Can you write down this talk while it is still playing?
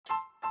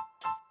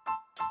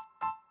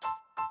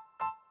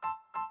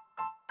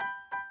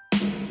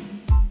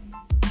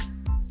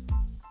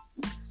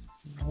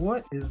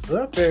What is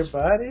up,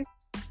 everybody?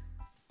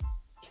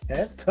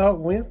 Cats Talk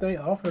Wednesday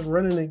off and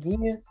running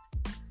again.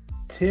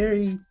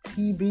 Terry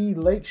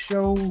TB Late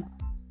Show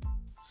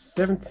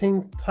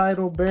 17th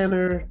title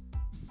banner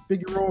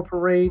Figueroa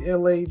Parade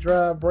LA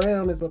Drive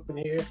Brown is up in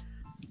here.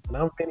 And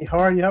I'm Penny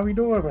Hardy. How we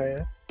doing,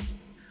 man?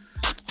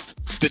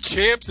 The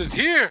champs is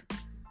here.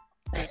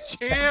 The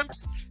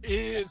champs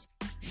is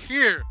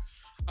here.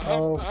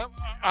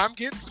 I'm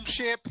getting some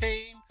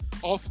champagne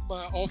off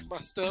my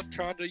stuff,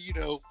 trying to,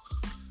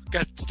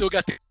 still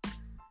got the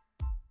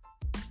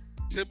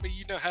to me,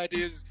 you know how it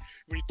is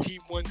when your team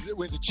wins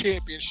a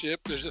championship.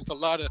 There's just a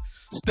lot of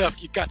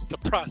stuff you got to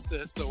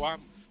process, so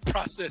I'm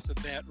processing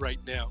that right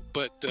now.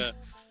 But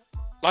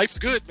life's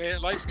good,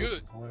 man. Life's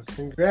good. Well,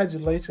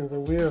 congratulations,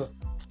 and we'll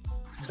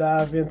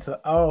dive into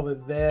all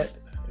of that.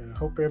 And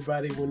hope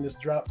everybody, when this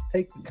drops,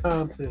 take the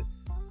time to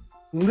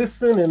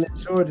listen and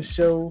enjoy the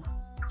show.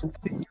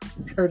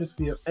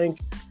 Courtesy of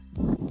Anchor,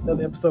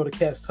 another episode of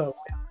Cats Talk.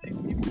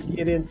 We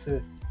get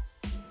into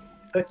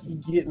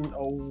Kentucky getting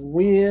a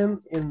win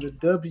in the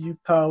W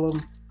column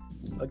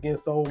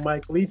against old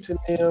Mike Leach and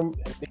him,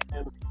 and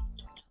then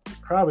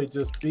probably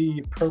just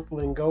be purple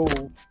and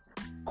gold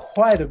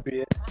quite a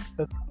bit.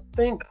 But I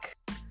think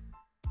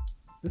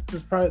this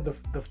is probably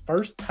the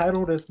first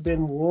title that's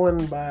been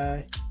won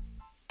by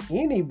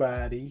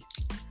anybody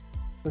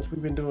since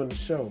we've been doing the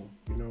show,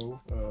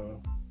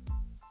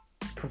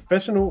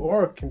 professional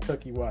or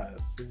Kentucky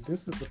wise.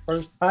 This is the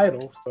first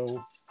title,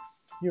 so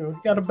you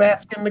got to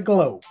bask in the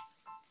glow.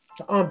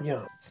 The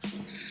ambiance.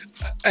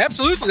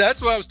 Absolutely. That's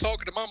what I was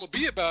talking to Mama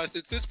B about. I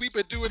said, since we've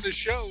been doing this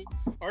show,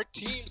 our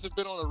teams have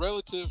been on a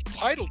relative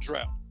title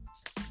drought.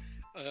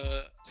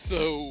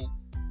 So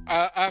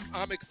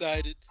I'm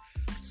excited.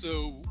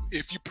 So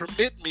if you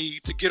permit me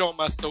to get on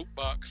my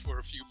soapbox for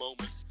a few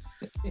moments,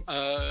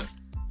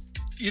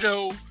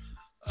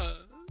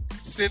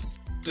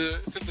 since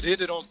it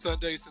ended on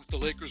Sunday, since the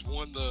Lakers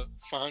won the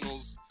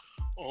finals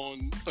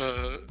on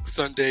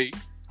Sunday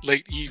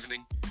late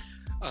evening,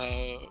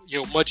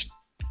 much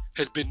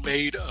has been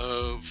made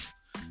of,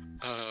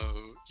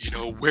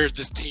 where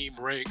this team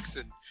ranks.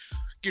 And,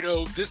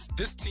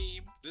 this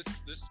team, this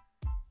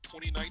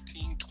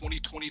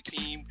 2019-2020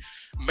 team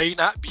may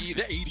not be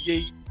the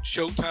 88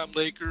 Showtime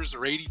Lakers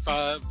or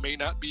 85, may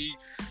not be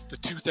the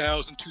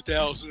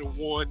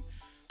 2000-2001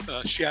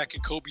 Shaq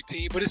and Kobe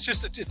team, but it's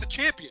a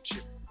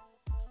championship,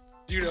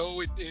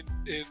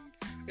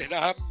 and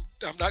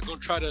I'm not going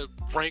to try to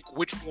rank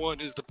which one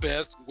is the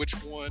best, which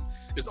one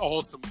is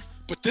awesome,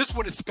 but this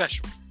one is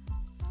special.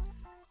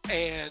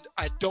 And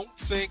I don't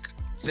think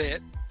that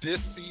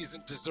this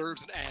season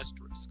deserves an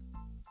asterisk.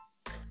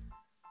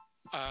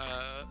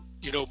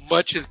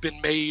 Much has been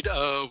made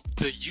of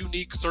the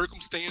unique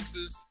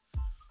circumstances,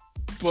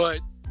 but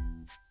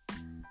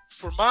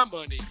for my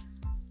money,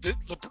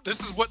 this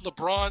is what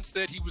LeBron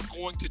said he was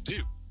going to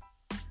do.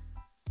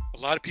 A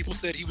lot of people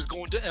said he was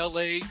going to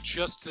LA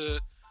just to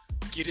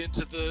get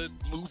into the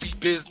movie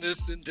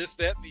business and this,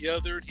 that, and the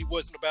other. And he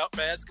wasn't about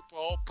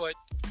basketball, but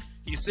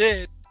he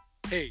said,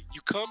 hey,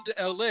 you come to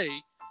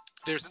LA,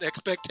 there's an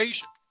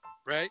expectation,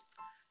 right?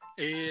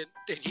 And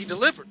he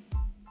delivered.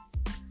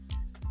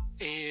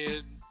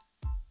 And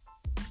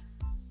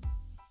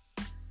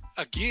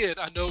again,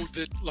 I know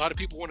that a lot of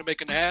people want to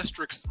make an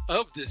asterisk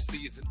of this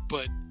season,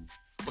 but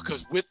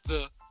because with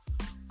the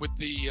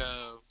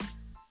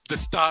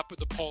stop of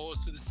the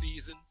pause to the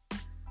season,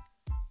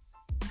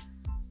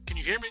 can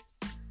you hear me?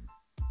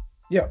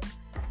 Yeah.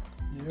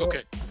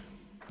 Okay.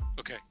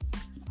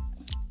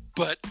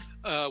 But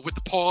with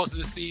the pause of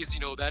the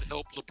season, that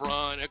helped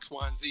LeBron, X,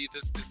 Y, and Z,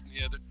 this, and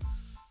the other.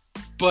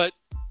 But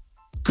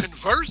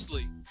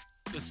conversely,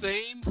 the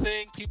same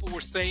thing people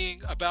were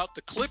saying about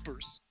the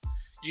Clippers,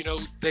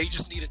 they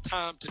just needed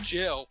time to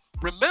gel.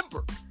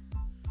 Remember,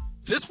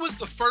 this was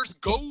the first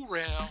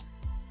go-round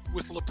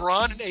with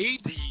LeBron and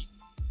AD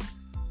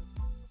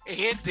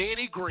and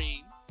Danny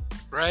Green,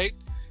 right?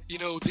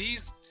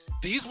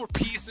 These were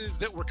pieces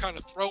that were kind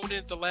of thrown in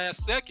at the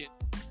last second.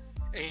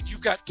 And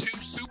you've got two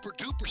super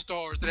duper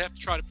stars that have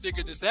to try to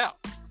figure this out.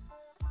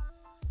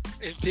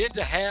 And then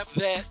to have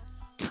that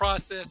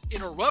process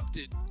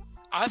interrupted,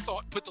 I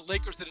thought put the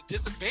Lakers at a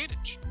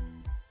disadvantage.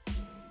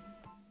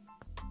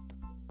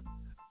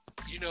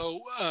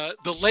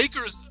 The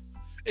Lakers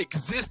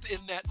exist in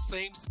that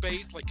same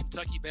space like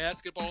Kentucky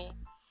basketball,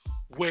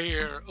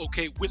 where,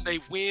 okay, when they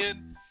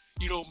win,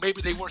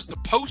 maybe they weren't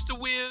supposed to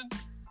win,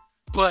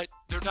 but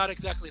they're not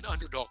exactly an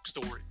underdog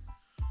story,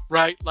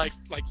 right? Like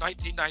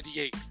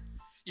 1998.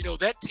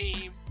 That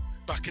team,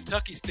 by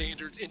Kentucky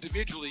standards,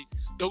 individually,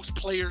 those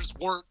players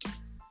weren't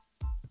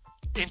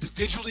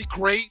individually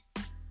great,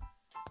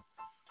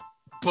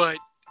 but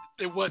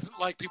it wasn't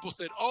like people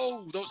said,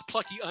 oh, those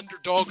plucky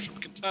underdogs from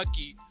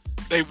Kentucky,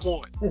 they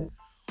won.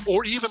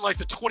 Or even like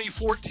the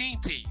 2014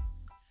 team,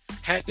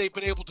 had they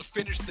been able to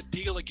finish the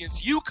deal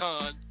against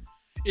UConn,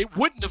 it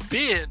wouldn't have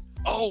been,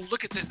 oh,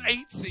 look at this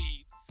 8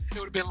 seed. It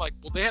would have been like,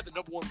 well, they had the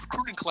number 1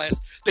 recruiting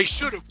class. They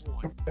should have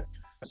won.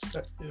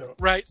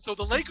 Right? So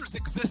the Lakers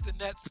exist in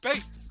that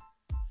space.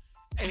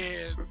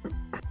 And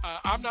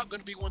I'm not going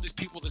to be one of these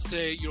people that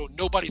say,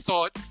 nobody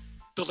thought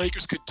the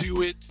Lakers could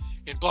do it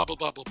and blah, blah,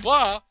 blah, blah,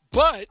 blah.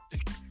 But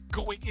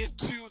going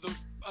into the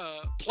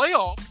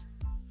playoffs,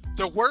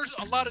 there were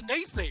a lot of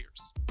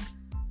naysayers,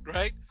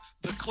 right?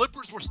 The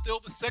Clippers were still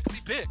the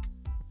sexy pick.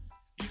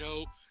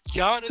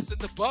 Giannis and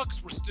the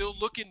Bucks were still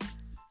looking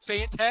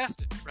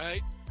fantastic,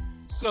 right?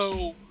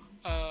 So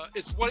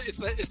it's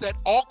that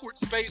awkward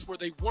space where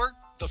they weren't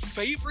the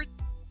favorite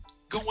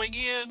going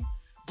in,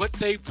 but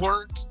they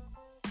weren't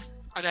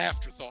an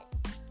afterthought.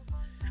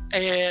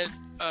 And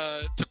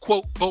to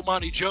quote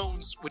Bomani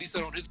Jones, what he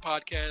said on his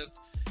podcast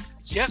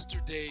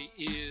yesterday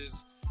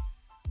is,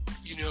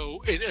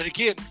 and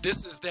again,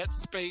 this is that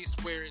space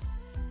where it's,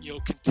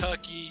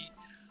 Kentucky,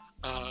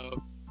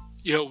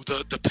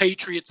 the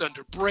Patriots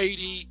under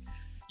Brady,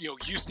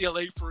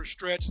 UCLA for a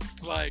stretch.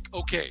 It's like,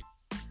 okay,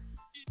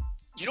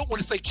 you don't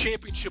want to say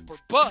championship or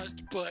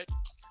bust, but,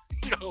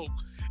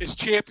 it's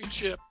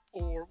championship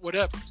or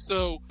whatever.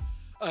 So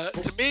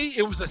to me,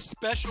 it was a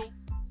special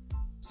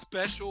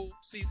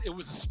season. It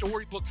was a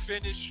storybook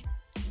finish.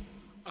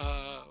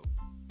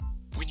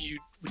 When you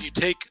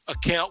take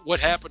account what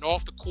happened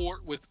off the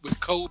court with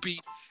Kobe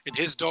and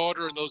his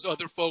daughter and those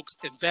other folks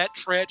and that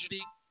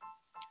tragedy,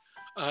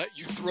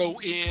 you throw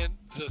in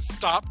the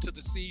stop to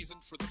the season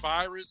for the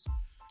virus.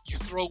 You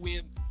throw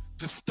in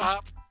the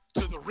stop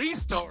to the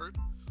restart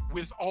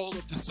with all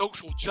of the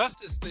social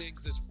justice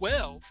things as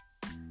well.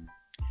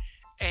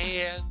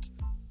 And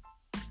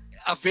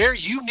a very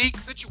unique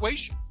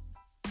situation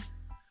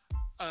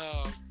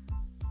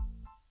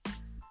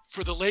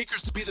for the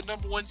Lakers to be the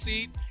number one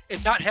seed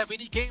and not have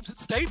any games at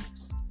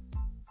Staples.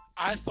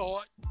 I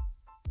thought,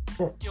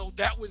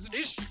 that was an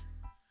issue.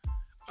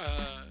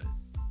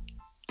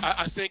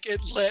 I think it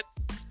let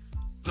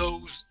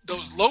those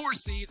lower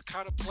seeds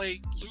kind of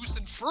play loose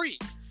and free.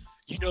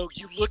 You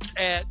look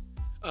at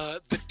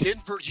the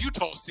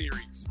Denver-Utah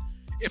series.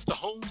 If the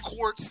home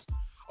courts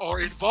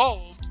are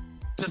involved,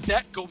 does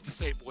that go the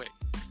same way?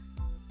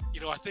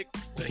 I think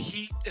the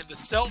Heat and the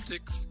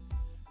Celtics,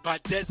 by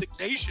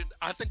designation,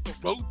 I think the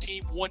road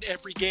team won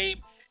every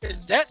game in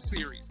that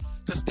series.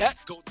 Does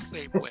that go the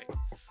same way?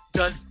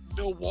 Does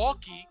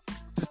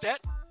that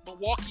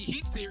Milwaukee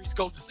Heat series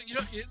go the same?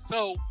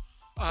 So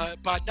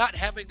by not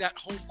having that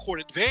home court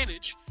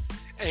advantage,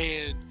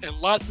 and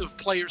lots of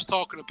players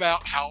talking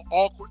about how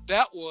awkward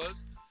that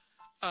was,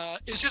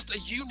 it's just a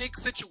unique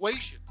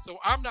situation. So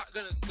I'm not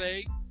going to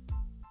say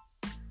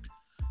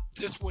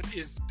this one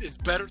is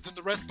better than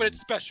the rest, but it's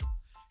special.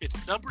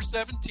 It's number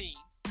 17,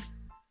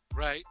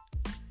 right?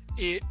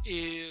 It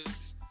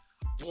is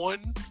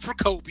one for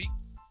Kobe.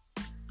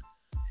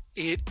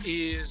 It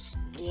is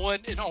one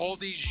in all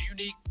these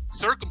unique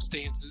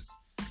circumstances,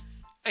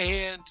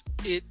 and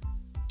it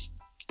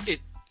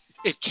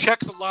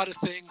checks a lot of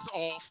things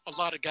off a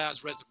lot of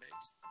guys'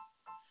 resumes,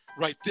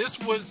 right? This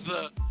was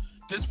the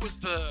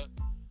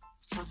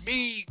for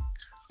me.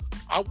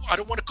 I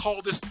don't want to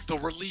call this the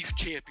relief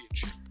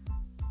championship.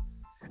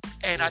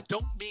 And I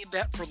don't mean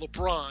that for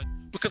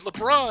LeBron, because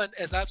LeBron,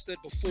 as I've said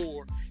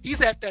before,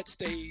 he's at that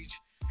stage.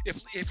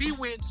 If he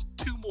wins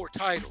 2 more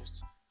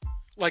titles,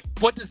 like,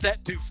 what does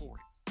that do for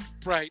him,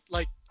 right?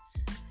 Like,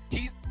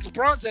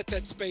 LeBron's at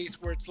that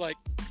space where it's like,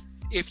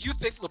 if you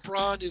think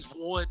LeBron is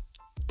 1,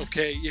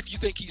 okay, if you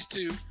think he's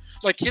 2,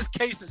 like, his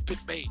case has been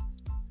made,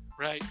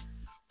 right?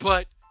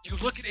 But you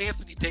look at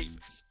Anthony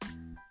Davis,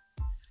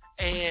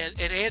 and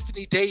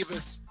Anthony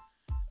Davis,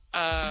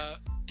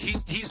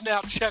 he's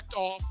now checked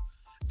off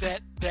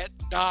that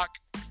knock.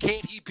 Can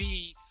he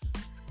be,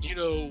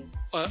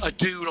 a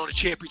dude on a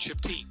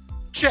championship team?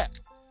 Check.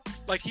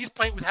 Like, he's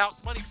playing with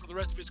house money for the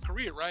rest of his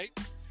career, right?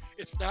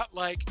 It's not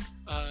like,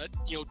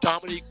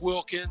 Dominique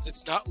Wilkins.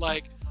 It's not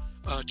like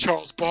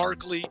Charles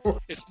Barkley.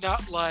 It's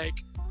not like,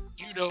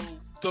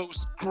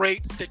 those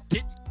greats that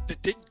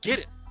didn't get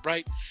it,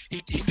 right?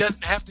 He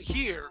doesn't have to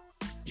hear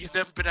he's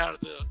never been out of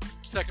the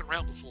second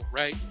round before,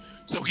 right?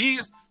 So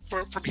he's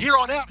from here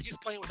on out, he's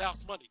playing with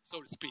house money,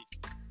 so to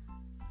speak.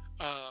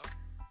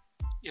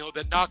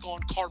 The knock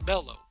on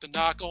Carmelo, the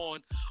knock on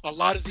a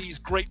lot of these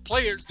great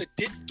players that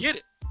didn't get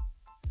it.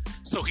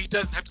 So he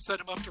doesn't have to set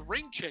him up to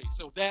ring chase.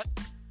 So that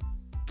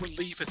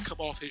relief has come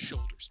off his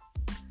shoulders.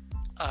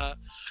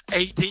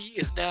 AD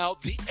is now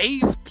the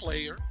 8th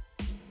player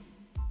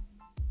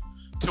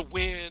to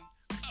win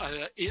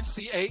an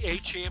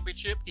NCAA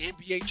championship,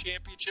 NBA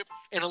championship,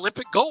 and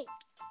Olympic gold.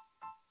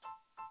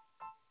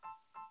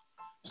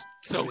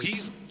 So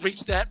he's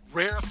reached that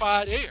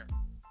rarefied air.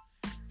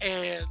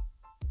 And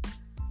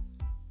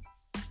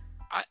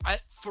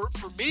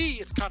for me,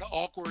 it's kind of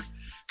awkward,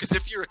 because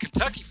if you're a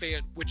Kentucky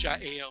fan, which I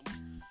am,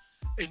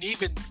 and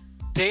even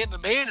Dan the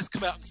Man has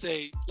come out and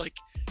say, like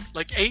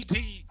AD,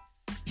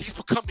 he's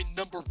becoming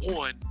number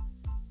 1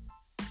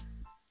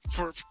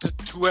 to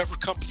whoever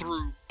come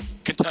through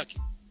Kentucky,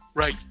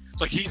 right?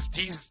 Like he's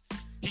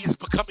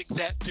becoming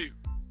that dude.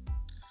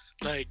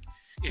 Like,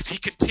 if he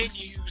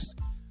continues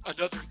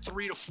another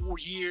 3 to 4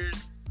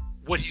 years,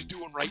 what he's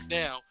doing right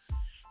now,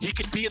 he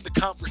could be in the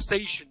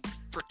conversation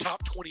for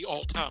top 20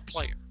 all-time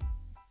player.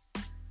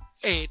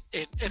 and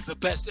the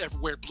best to ever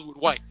wear blue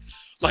and white.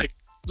 Like,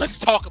 let's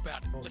talk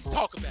about it. Let's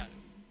talk about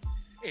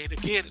it. And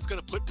again, it's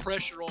going to put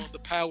pressure on the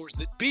powers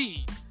that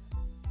be.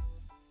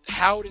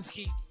 How does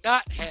he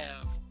not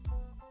have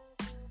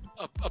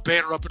a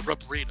banner up in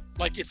Rupp Arena?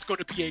 Like, it's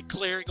going to be a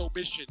glaring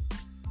omission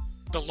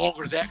the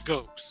longer that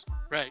goes,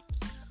 right?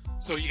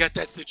 So you got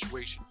that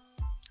situation.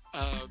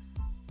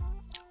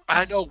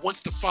 I know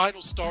once the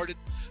finals started,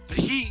 the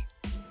Heat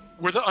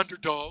were the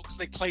underdogs.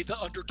 They played the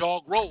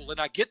underdog role, and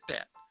I get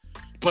that.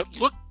 But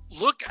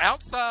look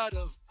outside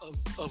of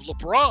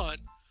LeBron,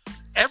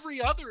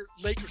 every other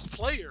Lakers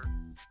player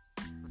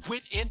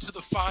went into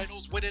the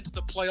finals, went into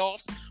the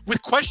playoffs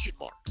with question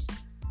marks,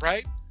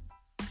 right?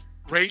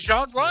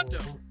 Rajon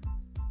Rondo,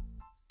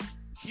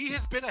 he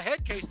has been a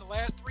head case the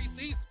last 3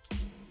 seasons.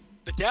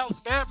 The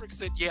Dallas Mavericks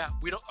said, yeah,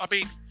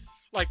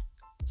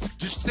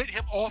 just sit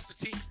him off the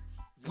team.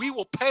 We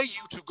will pay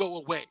you to go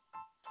away.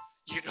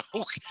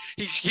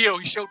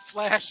 He showed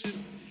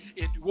flashes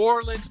in New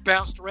Orleans,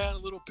 bounced around a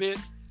little bit,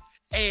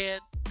 and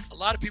a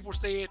lot of people were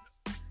saying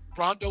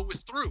Rondo was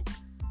through.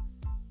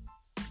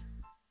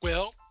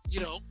 Well,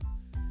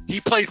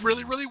 he played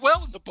really, really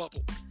well in the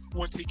bubble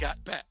once he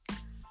got back.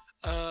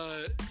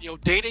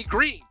 Danny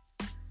Green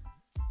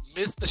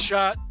missed the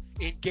shot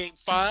in Game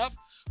 5,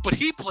 but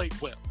he played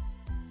well.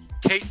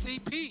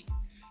 KCP,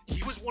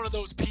 he was one of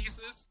those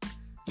pieces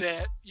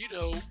that,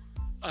 New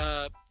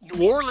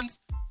Orleans,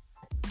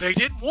 they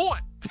didn't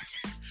want.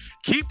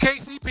 Keep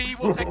KCP,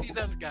 we'll take these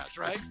other guys,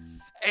 right?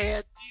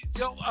 And,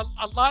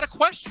 a lot of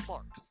question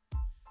marks.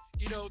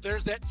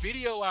 There's that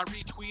video I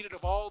retweeted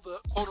of all the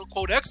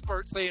quote-unquote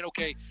experts saying,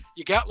 okay,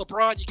 you got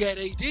LeBron, you got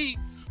AD,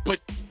 but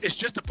it's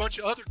just a bunch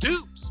of other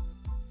dudes.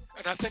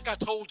 And I think I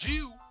told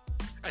you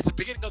at the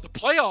beginning of the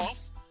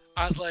playoffs,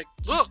 I was like,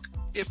 look,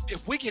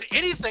 if we get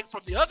anything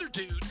from the other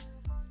dudes,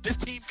 this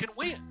team can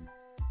win.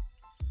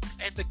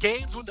 And the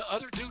games when the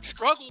other dudes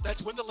struggled,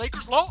 that's when the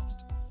Lakers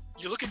lost.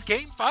 You look at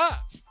Game 5,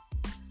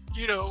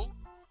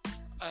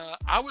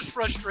 I was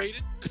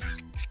frustrated.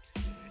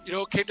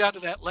 It came down to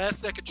that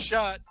last-second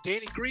shot.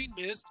 Danny Green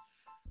missed.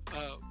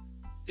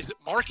 Is it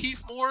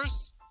Markieff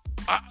Morris?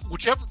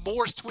 Whichever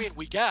Morris twin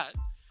we got.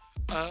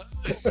 And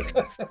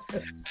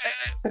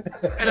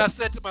I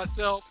said to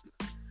myself,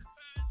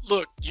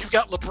 look, you've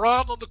got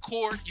LeBron on the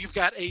court. You've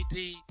got AD.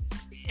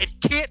 It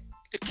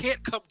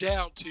can't come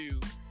down to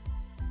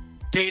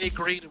Danny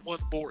Green and one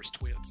of the Morris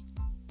twins.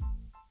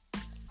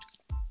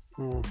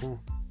 Mm-hmm.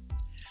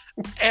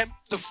 And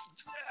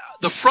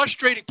the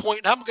frustrating point,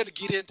 and I'm going to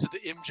get into the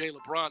MJ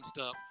LeBron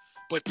stuff,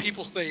 but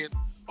people saying,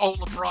 oh,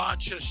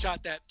 LeBron should have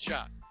shot that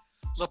shot.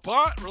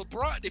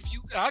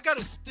 LeBron, I got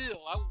a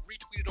still, I will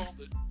retweet it on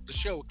the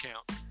show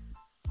account.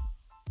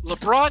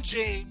 LeBron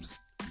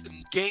James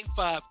in Game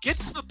 5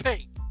 gets to the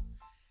paint,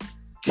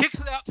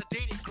 kicks it out to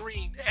Danny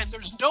Green, and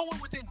there's no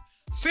one within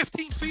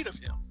 15 feet of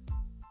him.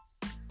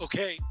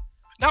 Okay?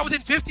 Not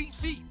within 15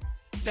 feet.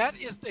 That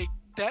is the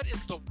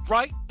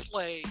right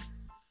play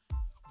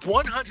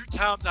 100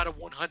 times out of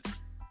 100.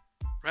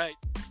 Right?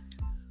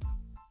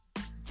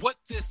 What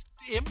this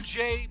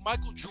MJ,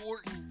 Michael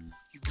Jordan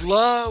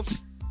love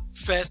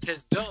fest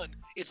has done,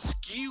 it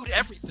skewed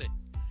everything.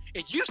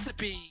 It used to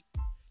be,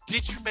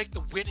 did you make the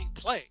winning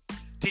play?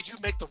 Did you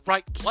make the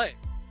right play?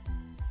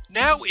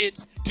 Now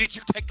it's, did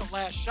you take the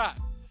last shot?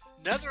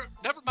 Never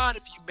mind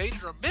if you made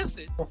it or miss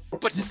it,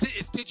 but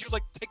it's did you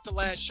take the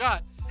last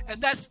shot?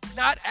 And that's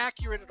not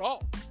accurate at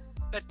all.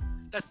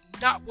 That's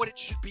not what it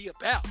should be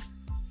about.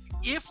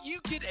 If you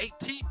get a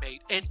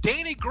teammate, and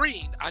Danny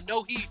Green, I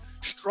know he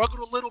struggled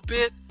a little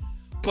bit,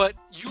 but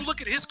you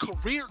look at his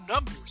career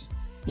numbers,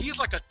 he's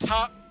like a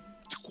top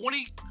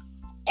 20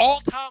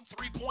 all-time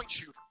three-point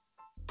shooter.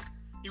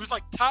 He was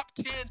like top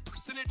 10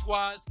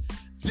 percentage-wise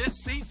this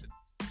season,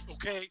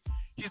 okay?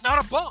 He's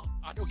not a bum.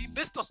 I know he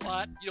missed a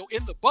lot,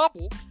 in the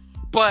bubble,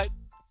 but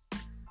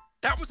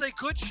that was a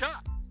good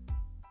shot.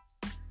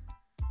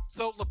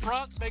 So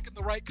LeBron's making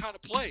the right kind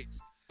of plays.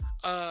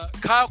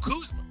 Kyle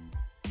Kuzma,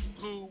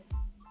 who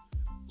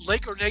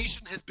Laker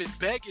Nation has been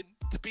begging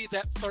to be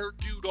that third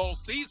dude all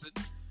season.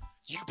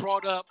 You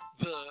brought up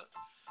the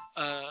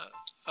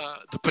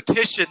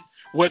petition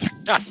whether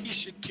or not he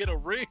should get a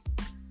ring.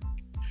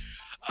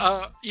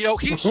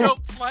 He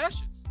showed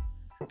flashes.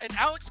 And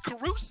Alex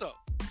Caruso,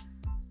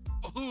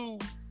 who,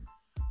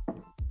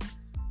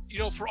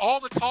 for all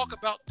the talk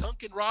about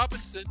Duncan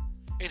Robinson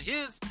and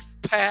his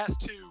path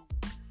to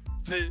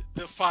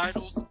the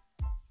finals,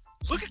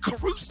 look at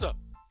Caruso.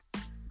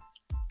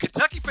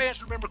 Kentucky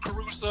fans remember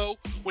Caruso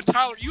when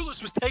Tyler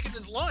Ulis was taking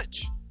his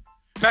lunch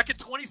back in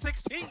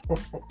 2016.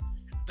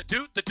 The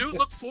dude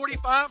looked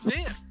 45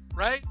 then,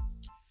 right?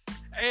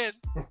 And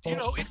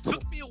it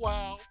took me a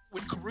while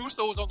when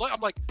Caruso was on.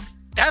 I'm like,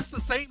 that's the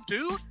same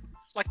dude.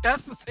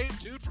 That's the same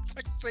dude from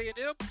Texas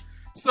A&M.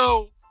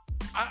 So,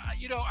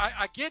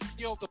 I get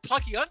the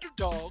plucky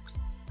underdogs,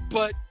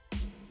 but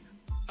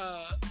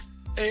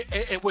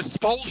and with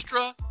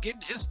Spoelstra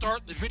getting his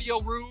start in the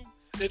video room,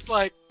 it's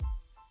like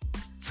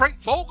Frank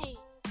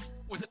Vogel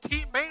was a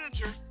team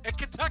manager at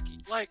Kentucky.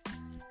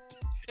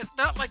 It's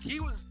not like he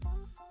was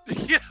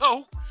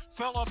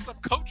fell off some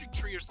coaching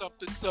tree or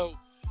something. So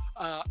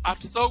I'm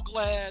so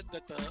glad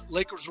that the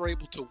Lakers were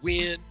able to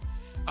win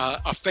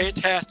a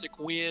fantastic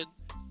win,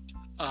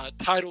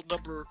 title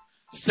number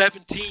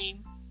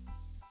 17.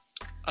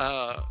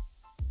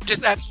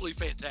 Just absolutely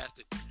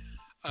fantastic.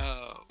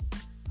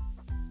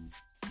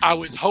 I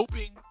was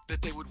hoping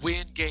that they would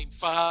win Game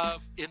 5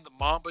 in the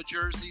Mamba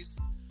jerseys,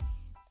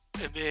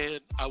 and then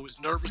I was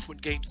nervous when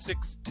Game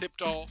 6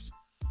 tipped off.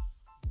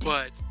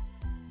 But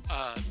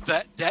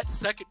that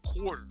second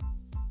quarter,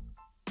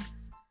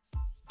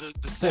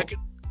 the second,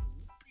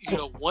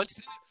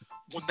 once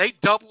when they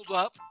doubled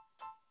up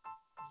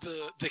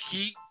the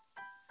Heat,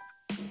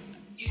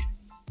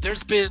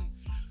 there's been,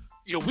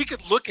 we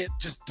could look at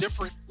just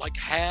different like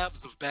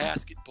halves of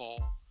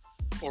basketball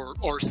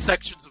or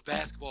sections of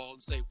basketball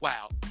and say,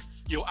 wow,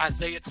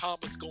 Isaiah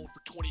Thomas going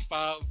for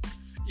 25,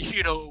 in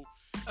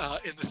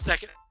the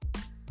second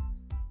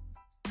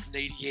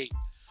 88.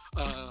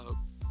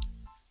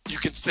 You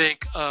can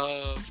think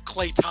of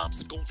Klay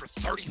Thompson going for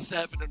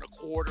 37 and a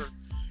quarter.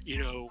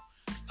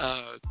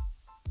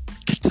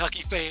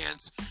 Kentucky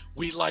fans,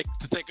 we like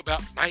to think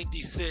about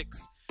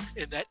 96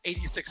 in that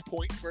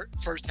 86-point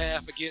first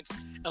half against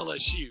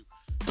LSU.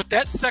 But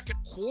that second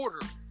quarter,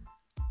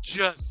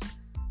 just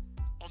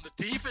on the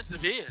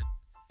defensive end,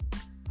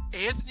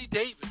 Anthony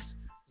Davis,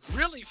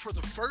 really for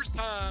the first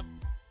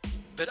time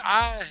that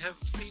I have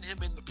seen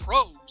him in the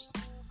pros,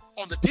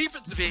 on the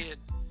defensive end,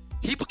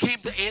 he became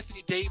the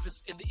Anthony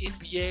Davis in the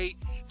NBA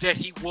that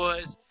he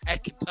was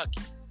at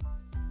Kentucky.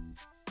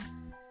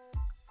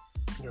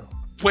 Yeah.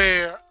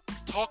 Where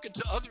talking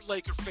to other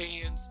Laker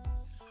fans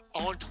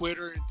on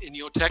Twitter and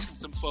texting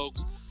some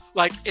folks,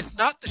 like, it's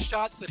not the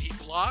shots that he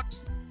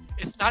blocks,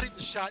 it's not even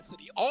the shots that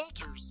he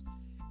alters,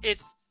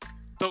 it's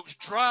those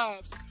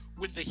drives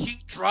when the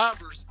Heat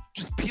drivers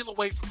just peel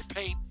away from the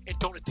paint and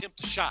don't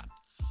attempt a shot.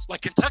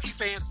 Like, Kentucky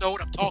fans know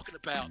what I'm talking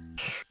about.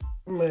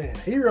 Man,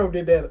 Hero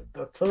did that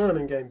a ton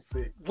in Game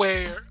 6.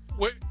 Where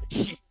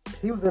he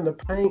was in the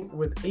paint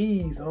with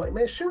ease. I'm like,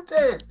 man, shoot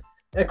that.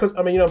 And because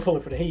I'm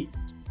pulling for the Heat,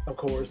 of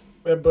course.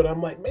 But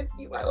I'm like, man,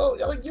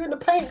 you're in the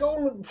paint,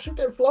 go shoot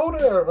that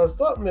floater or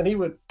something. And he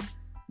would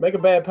make a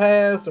bad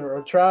pass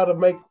or try to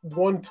make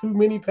one too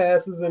many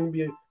passes and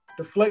be a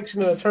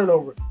deflection and a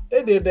turnover.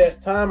 They did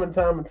that time and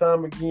time and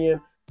time again.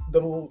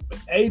 The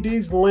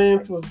AD's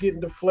length was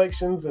getting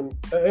deflections, and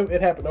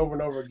it happened over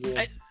and over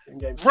again.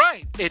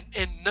 Right,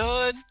 and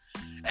none,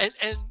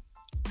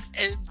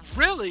 and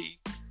really,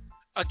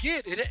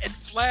 again, it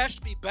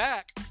flashed me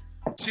back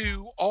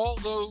to all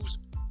those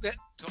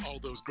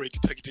great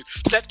Kentucky teams,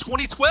 to that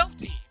 2012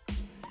 team,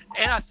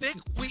 and I think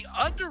we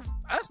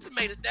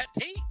underestimated that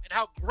team and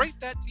how great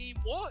that team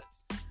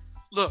was.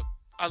 Look,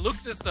 I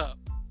looked this up,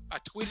 I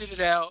tweeted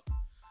it out,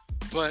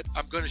 but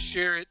I'm going to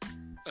share it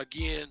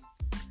again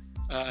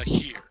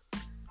here.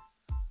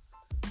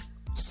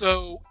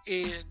 So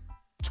in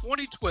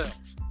 2012.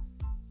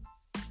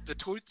 The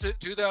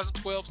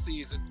 2012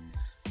 season,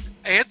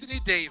 Anthony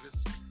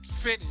Davis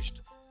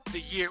finished the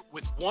year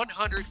with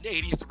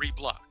 183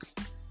 blocks.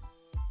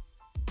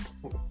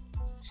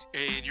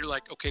 And you're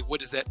like, okay, what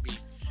does that mean?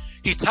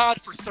 He tied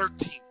for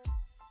 13th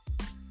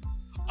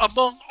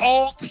among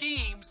all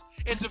teams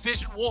in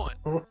Division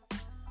I.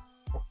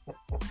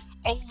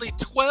 Only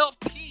 12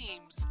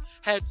 teams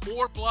had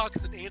more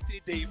blocks than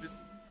Anthony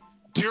Davis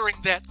during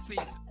that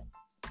season.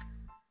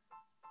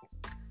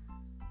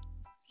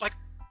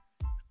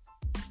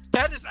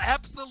 That is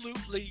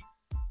absolutely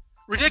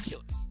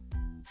ridiculous.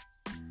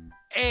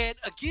 And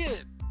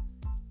again,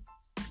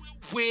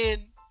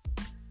 when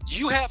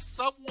you have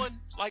someone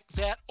like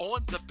that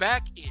on the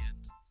back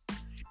end,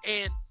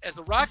 and as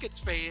a Rockets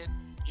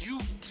fan, you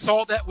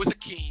saw that with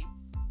Akeem,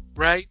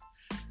 right?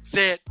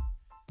 That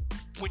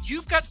when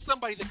you've got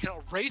somebody that can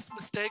erase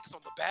mistakes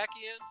on the back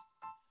end,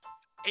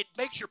 it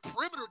makes your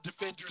perimeter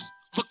defenders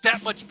look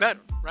that much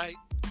better, right?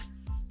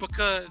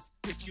 Because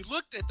if you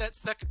looked at that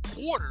second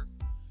quarter,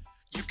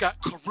 you've got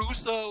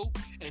Caruso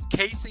and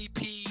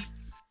KCP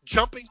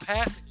jumping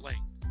passing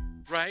lanes,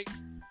 right?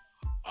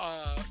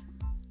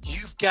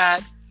 You've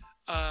got,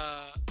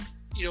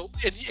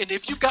 and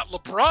if you've got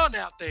LeBron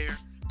out there,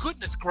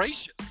 goodness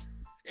gracious,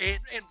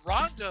 and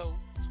Rondo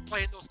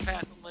playing those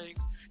passing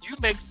lanes, you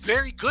make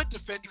very good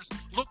defenders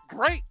look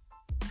great.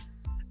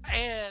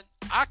 And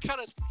I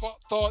kind of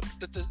thought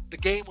that the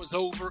game was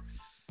over,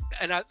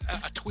 and I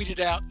tweeted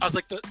out, I was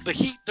like, the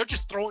Heat, they're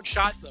just throwing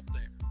shots up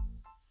there.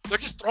 They're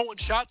just throwing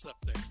shots up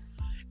there.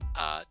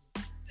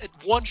 At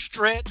one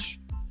stretch,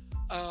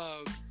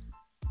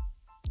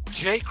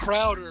 Jay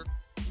Crowder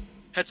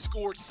had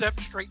scored 7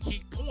 straight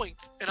Heat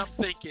points, and I'm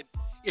thinking,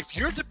 if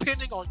you're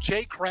depending on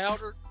Jay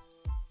Crowder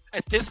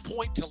at this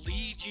point to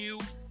lead you,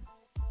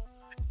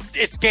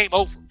 it's game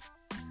over.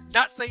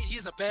 Not saying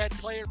he's a bad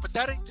player, but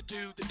that ain't the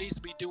dude that needs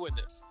to be doing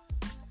this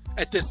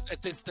at this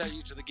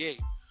stage of the game.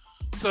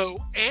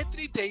 So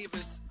Anthony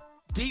Davis,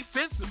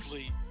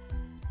 defensively,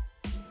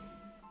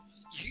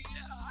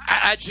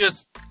 I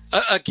just,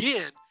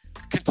 again,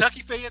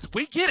 Kentucky fans,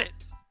 we get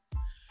it.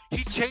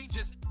 He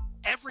changes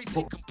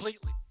everything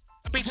completely.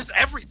 I mean, just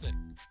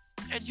everything.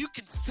 And you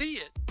can see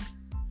it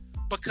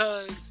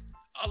because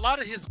a lot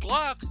of his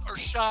blocks are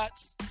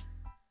shots.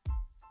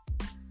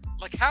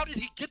 Like, how did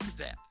he get to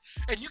that?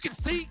 And you can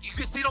see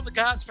it on the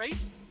guys'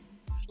 faces.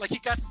 Like, he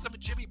got to some of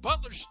Jimmy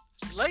Butler's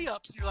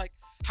layups, and you're like,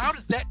 how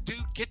does that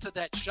dude get to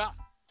that shot?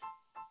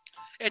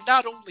 And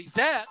not only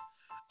that,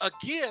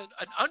 again,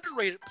 an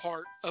underrated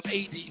part of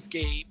AD's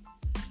game,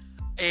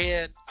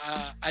 and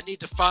I need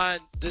to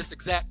find this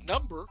exact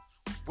number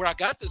where I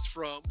got this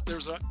from.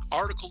 There's an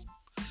article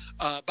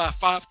by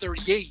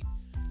 538.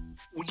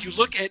 When you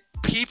look at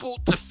people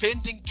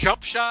defending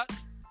jump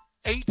shots,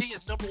 AD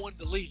is number one in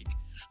the league.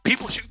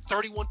 People shoot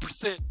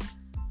 31%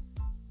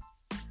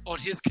 on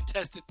his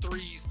contested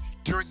threes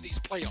during these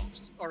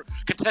playoffs, or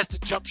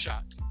contested jump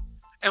shots.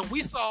 And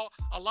we saw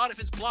a lot of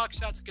his block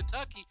shots in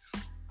Kentucky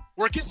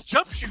were against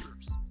jump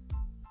shooters.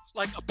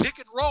 Like a pick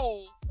and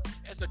roll,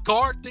 and the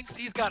guard thinks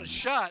he's got a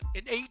shot,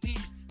 and AD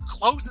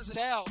closes it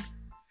out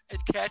and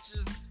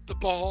catches the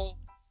ball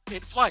in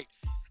flight.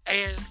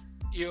 And,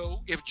 you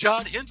know, if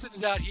John Henson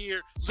is out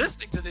here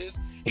listening to this,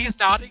 he's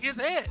nodding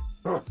his head.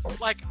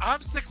 Like, I'm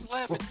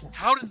 6'11".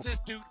 How does this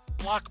dude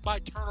block my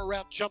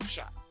turnaround jump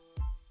shot?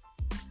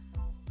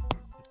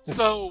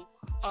 So,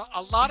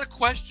 a lot of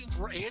questions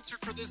were answered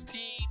for this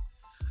team.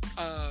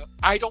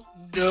 I don't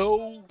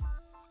know,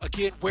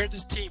 again, where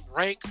this team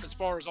ranks as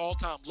far as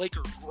all-time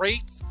Laker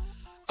greats.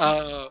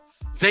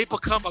 They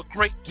become a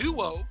great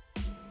duo.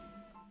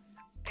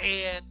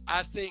 And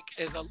I think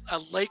as a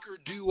Laker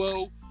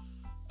duo,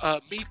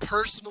 me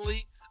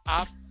personally,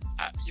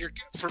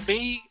 for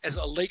me as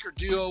a Laker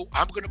duo,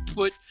 I'm going to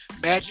put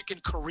Magic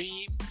and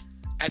Kareem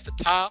at the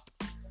top.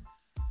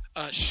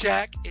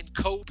 Shaq and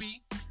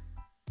Kobe.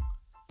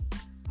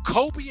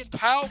 Kobe and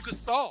Pau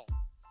Gasol,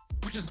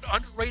 which is an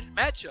underrated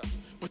matchup,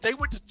 but they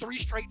went to 3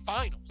 straight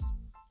finals.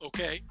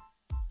 Okay,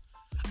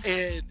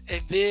 and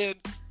then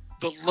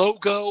the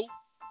Logo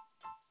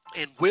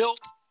and Wilt,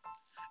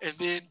 and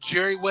then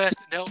Jerry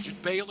West and Elgin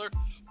Baylor.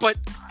 But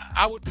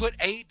I would put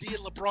AD and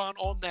LeBron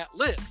on that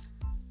list.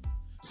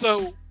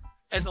 So,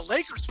 as a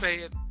Lakers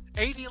fan,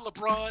 AD and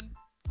LeBron,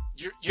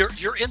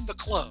 you're in the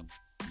club.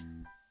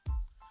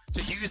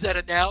 To use that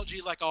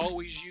analogy, like I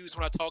always use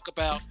when I talk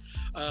about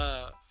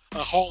a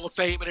Hall of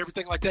Fame and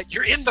everything like that,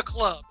 you're in the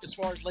club as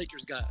far as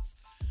Lakers guys.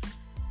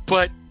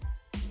 But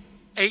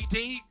AD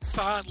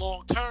signed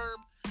long term,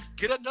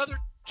 get another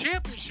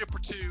championship or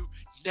two.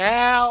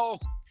 Now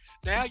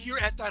you're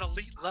at that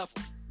elite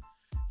level.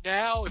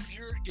 Now if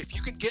you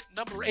can get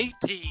number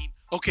 18,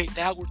 okay,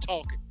 now we're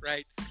talking,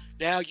 right?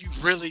 Now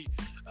you've really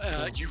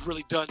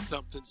done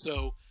something.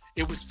 So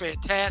it was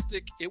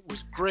fantastic. It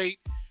was great.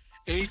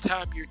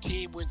 Anytime your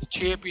team wins a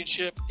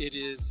championship, it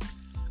is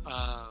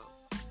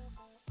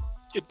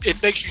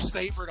it makes you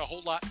savor it a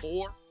whole lot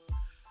more.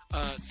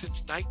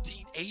 Since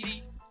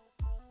 1980,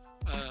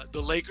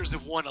 the Lakers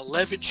have won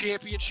 11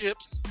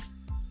 championships,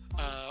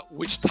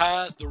 which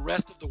ties the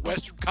rest of the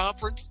Western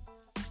Conference.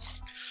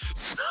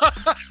 So,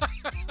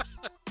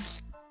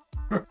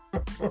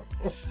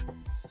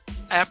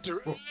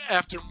 after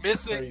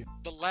missing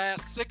the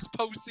last 6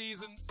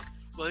 postseasons,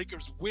 the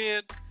Lakers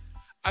win.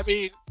 I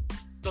mean,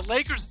 the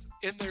Lakers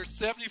in their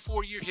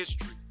 74-year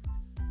history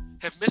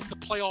have missed the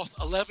playoffs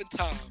 11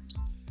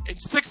 times, and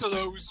 6 of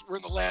those were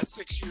in the last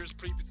 6 years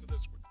previous to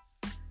this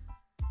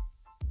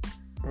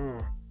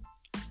one.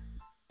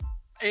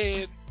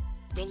 And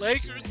the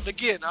Lakers, and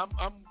again, I'm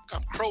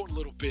crowing a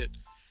little bit,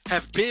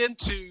 have been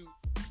to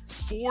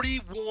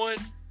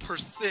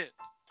 41%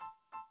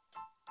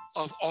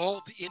 of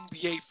all the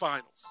NBA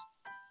finals.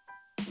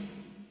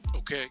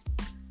 Okay.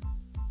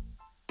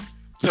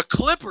 The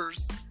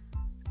Clippers,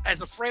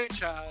 as a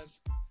franchise,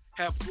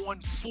 have won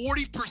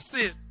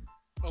 40%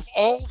 of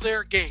all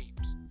their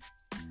games.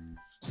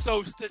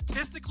 So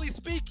statistically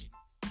speaking,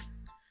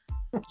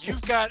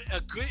 you've got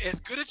as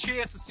good a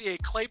chance to see a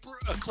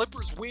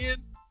Clippers win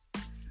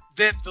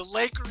than the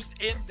Lakers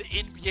in the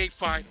NBA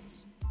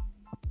Finals.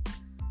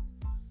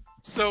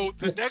 So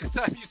the next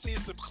time you see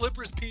some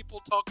Clippers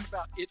people talking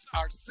about it's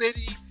our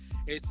city,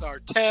 it's our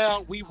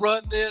town, we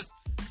run this,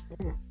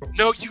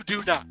 no, you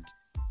do not.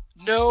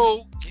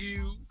 No,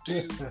 you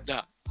do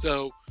not.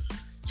 So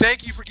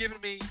thank you for giving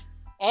me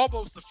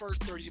almost the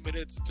first 30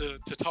 minutes to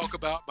talk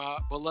about my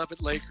beloved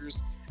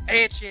Lakers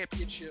and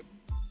championship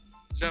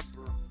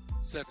number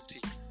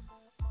 17.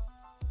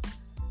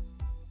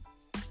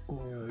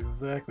 Yeah,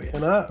 exactly.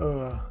 And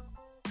I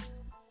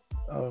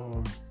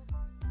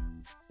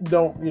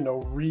don't,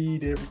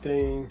 read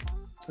everything.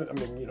 I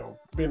mean,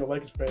 being a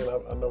Lakers fan,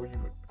 I know you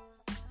would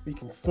be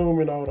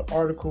consuming all the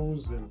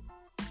articles and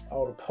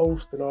all the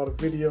posts and all the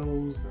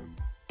videos and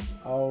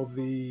all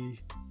the,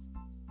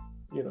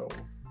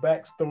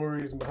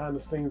 backstories and behind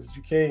the scenes that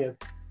you can.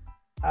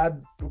 I,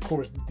 of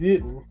course,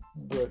 didn't,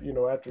 but,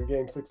 after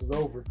Game 6 was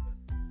over.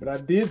 But I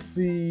did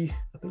see,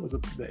 I think it was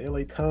the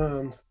LA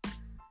Times,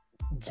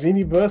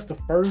 Jeannie Buss, the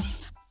first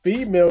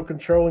female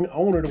controlling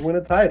owner to win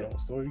a title.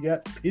 So you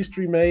got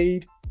history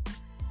made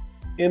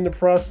in the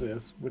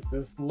process with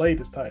this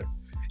latest title.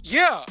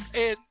 Yeah,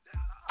 and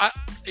I,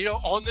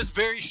 on this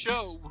very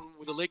show,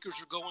 when the Lakers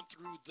were going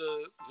through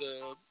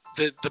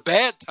the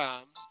bad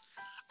times,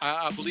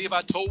 I believe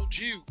I told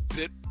you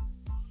that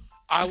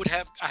I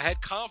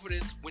had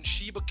confidence when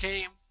she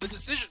became the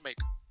decision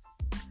maker,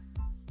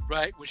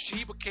 right? When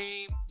she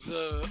became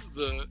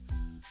the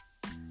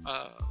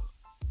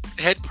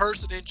head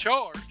person in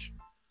charge,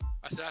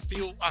 I said I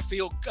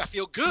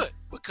feel good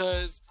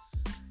because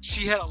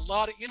she had a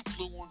lot of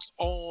influence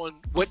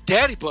on what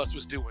Daddy Bus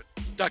was doing,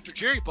 Dr.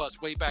 Jerry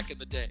Bus, way back in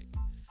the day.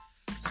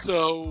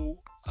 So,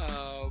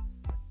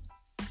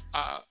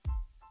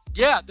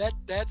 yeah,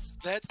 that's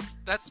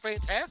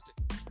fantastic.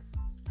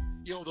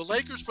 You know, the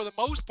Lakers, for the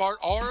most part,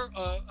 are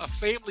a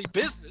family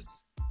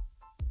business.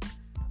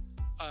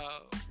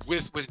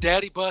 With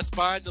Daddy Bus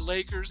buying the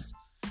Lakers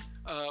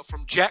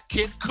from Jack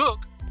Kent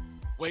Cooke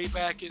way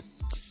back in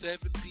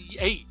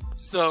 '78.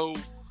 So,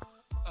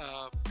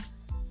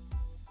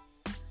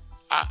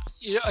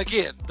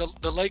 again,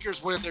 the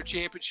Lakers winning their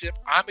championship.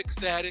 I'm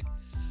ecstatic.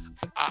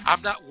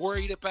 I'm not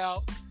worried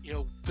about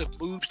the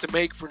moves to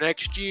make for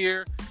next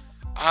year.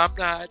 I'm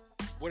not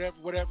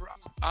whatever.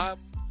 I'm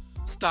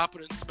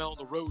stopping and smelling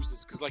the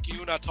roses because, like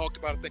you and I talked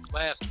about, I think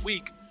last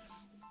week,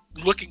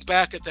 looking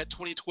back at that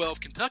 2012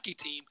 Kentucky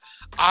team,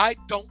 I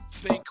don't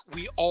think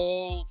we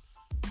all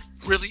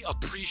really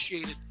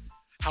appreciated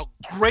how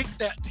great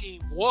that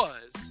team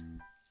was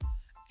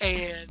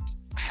and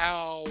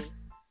how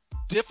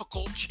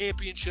difficult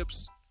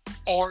championships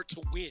are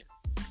to win.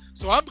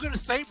 So I'm going to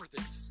savor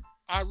this.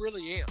 I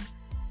really am.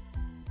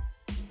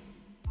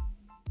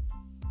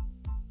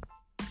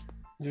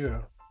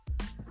 Yeah.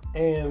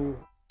 And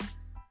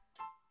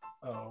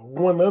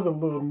one other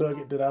little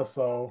nugget that I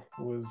saw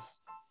was,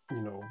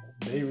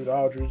 David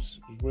Aldridge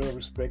is well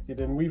respected,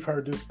 and we've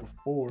heard this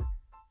before.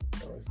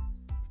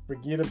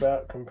 Forget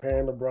about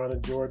comparing LeBron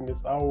and Jordan.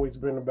 It's always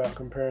been about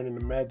comparing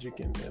the Magic,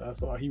 and I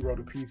saw he wrote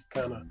a piece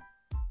kind of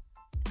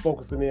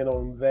focusing in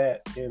on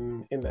that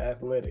in the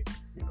Athletic.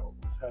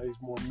 How he's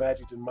more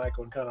Magic than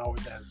Michael, and kind of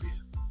always has been.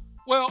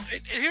 Well,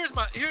 and here's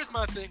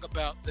my thing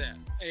about that,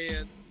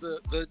 and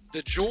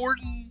the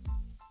Jordan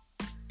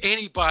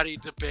anybody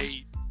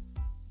debate.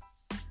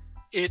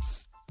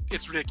 It's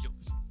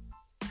ridiculous.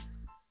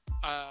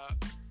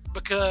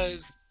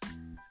 Because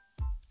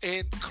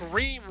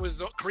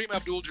Kareem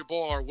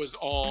Abdul-Jabbar was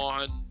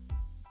on,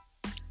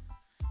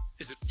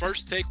 is it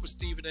First Take with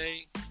Stephen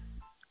A?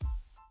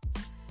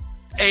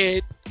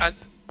 And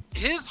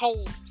his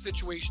whole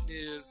situation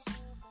is,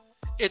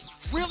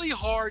 it's really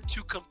hard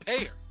to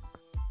compare.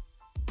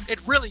 It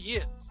really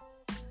is.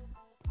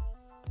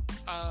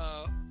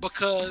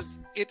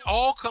 Because it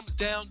all comes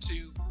down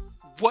to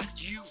what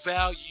you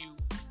value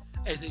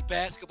as a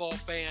basketball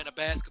fan, a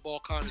basketball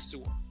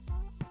connoisseur.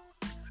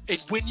 And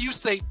when you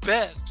say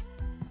best,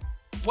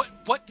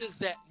 what does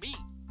that mean?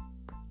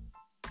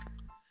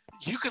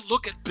 You can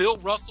look at Bill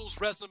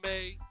Russell's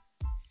resume,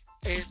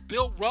 and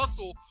Bill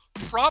Russell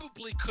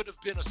probably could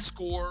have been a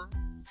scorer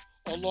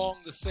along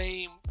the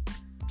same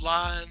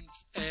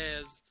lines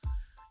as,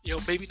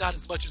 maybe not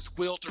as much as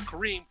Wilt or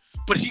Kareem,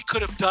 but he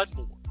could have done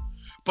more.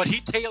 But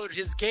he tailored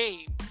his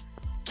game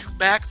to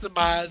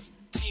maximize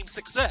team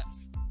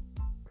success,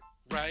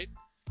 right?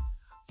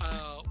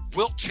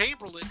 Wilt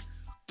Chamberlain,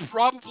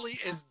 probably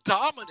as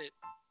dominant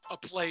a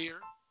player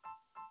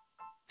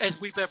as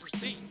we've ever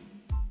seen.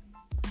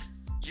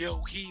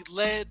 He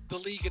led the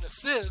league in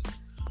assists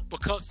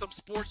because some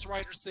sports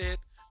writer said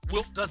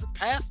Wilt doesn't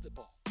pass the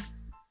ball.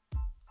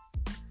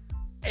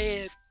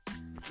 And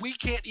we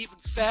can't even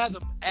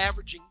fathom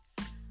averaging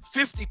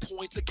 50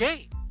 points a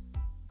game.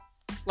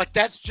 Like,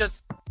 that's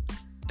just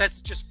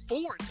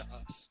foreign to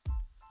us.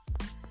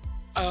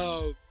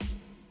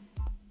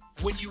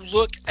 When you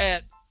look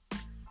at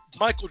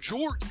Michael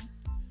Jordan,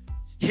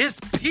 his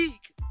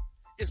peak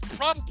is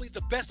probably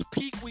the best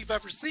peak we've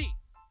ever seen.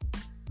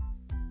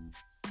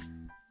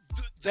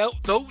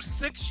 Those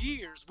 6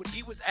 years when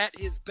he was at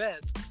his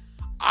best,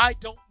 I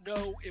don't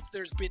know if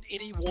there's been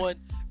anyone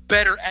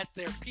better at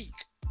their peak.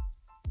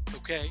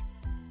 Okay?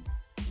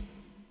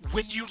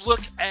 When you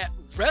look at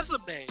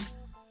resume,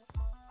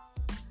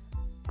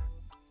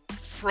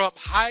 from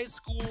high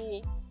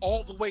school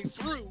all the way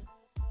through,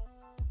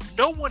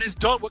 no one has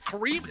done what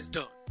Kareem has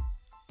done.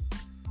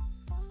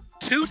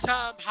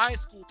 2-time high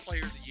school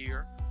player of the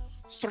year,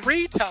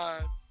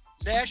 3-time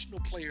national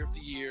player of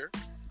the year.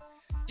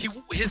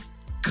 His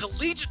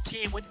collegiate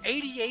team went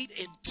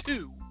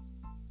 88-2.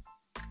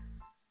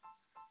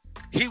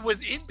 He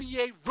was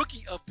NBA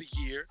Rookie of the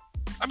Year.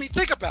 I mean,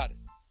 think about it.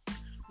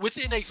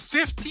 Within a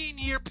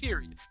 15-year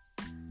period,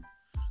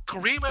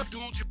 Kareem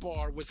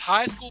Abdul-Jabbar was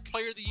High School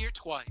Player of the Year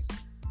twice,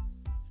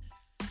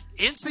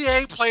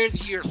 NCAA Player of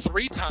the Year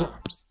 3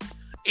 times,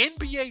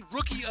 NBA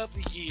Rookie of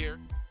the Year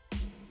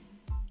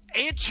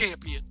and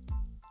champion,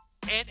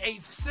 and a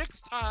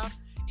 6-time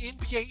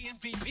NBA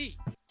MVP.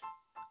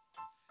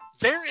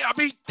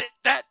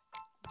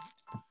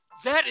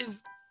 That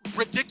is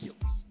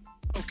ridiculous.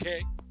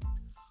 Okay,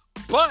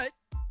 but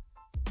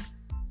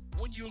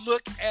when you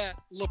look at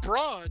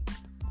LeBron,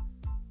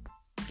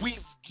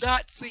 we've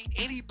not seen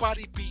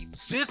anybody be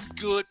this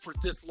good for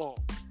this long.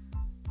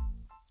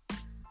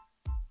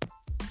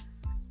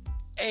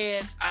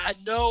 And I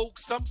know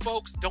some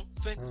folks don't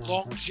think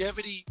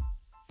longevity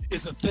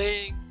is a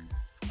thing.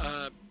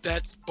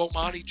 That's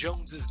Bomani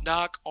Jones's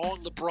knock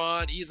on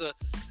LeBron. He's a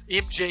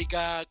MJ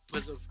guy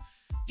because of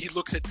he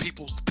looks at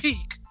people's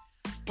peak.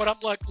 But I'm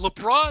like,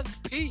 LeBron's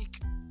peak.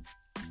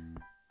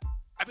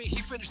 I mean, he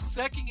finished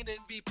second in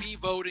MVP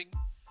voting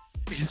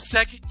in his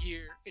second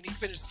year, and he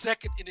finished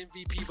second in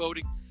MVP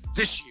voting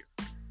this year.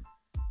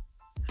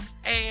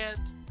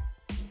 And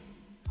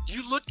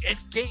you look at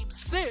Game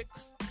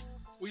 6,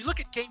 well, you look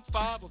at Game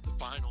 5 of the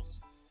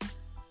finals,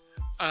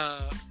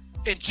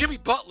 and Jimmy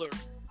Butler,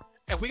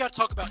 and we got to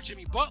talk about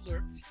Jimmy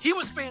Butler. He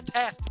was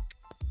fantastic,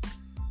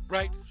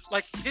 right?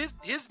 Like his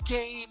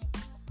game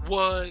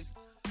was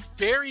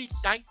very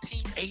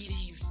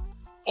 1980s,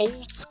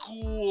 old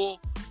school,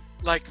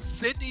 like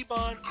Sidney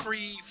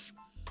Moncrief,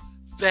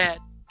 that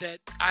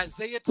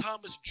Isaiah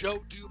Thomas, Joe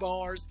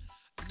Dumars,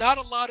 not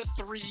a lot of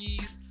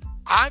threes.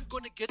 I'm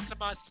going to get to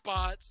my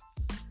spots.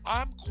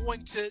 I'm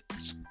going to,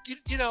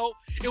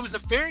 it was a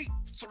very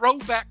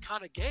throwback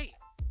kind of game.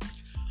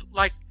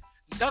 Like,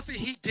 nothing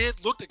he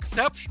did looked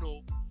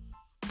exceptional,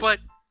 but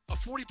a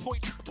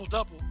 40-point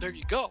triple-double, there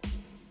you go.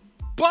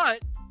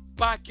 But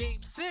by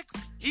Game 6,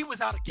 he was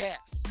out of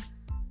gas,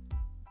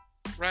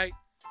 right?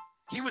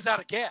 He was out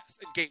of gas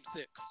in Game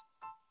 6,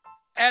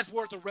 as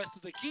were the rest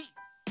of the team.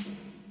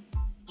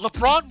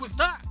 LeBron was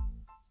not.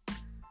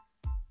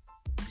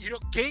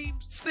 Game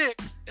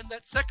 6 in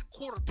that second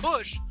quarter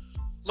push,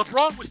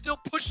 LeBron was still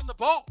pushing the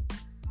ball.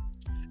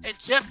 And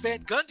Jeff Van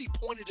Gundy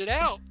pointed it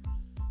out.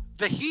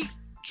 The Heat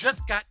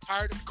just got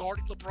tired of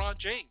guarding LeBron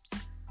James.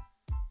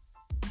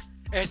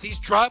 As he's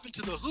driving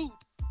to the hoop,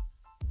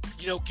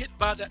 getting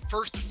by that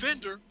first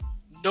defender,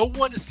 no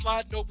one is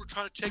sliding over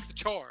trying to take the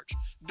charge.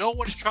 No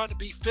one is trying to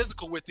be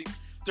physical with him.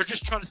 They're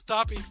just trying to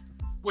stop him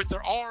with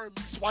their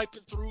arms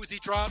swiping through as he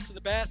drives to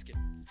the basket.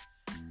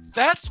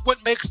 That's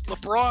what makes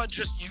LeBron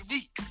just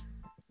unique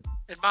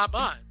in my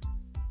mind.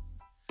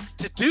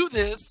 To do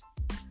this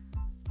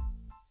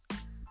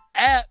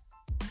at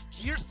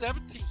year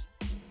 17,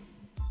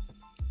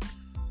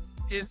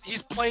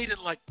 he's played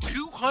in like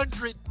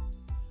 200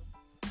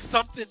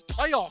 something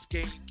playoff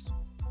games,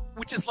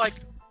 which is like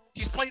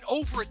he's played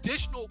over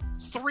additional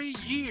 3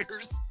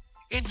 years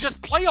in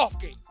just playoff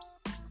games.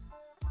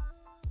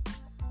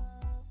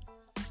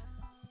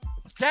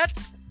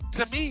 That's,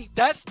 to me,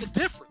 that's the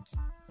difference.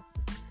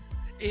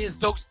 Is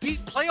those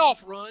deep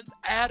playoff runs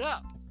add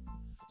up.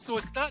 So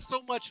it's not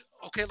so much,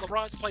 okay,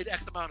 LeBron's played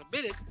X amount of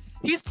minutes.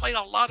 He's played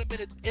a lot of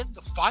minutes in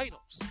the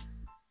finals.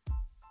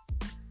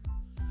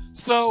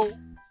 So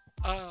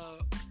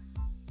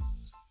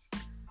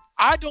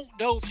I don't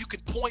know if you can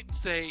point and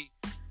say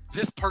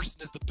this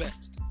person is the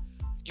best.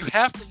 You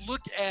have to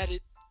look at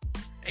it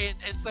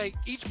and say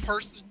each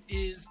person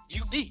is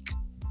unique.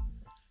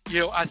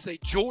 I say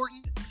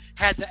Jordan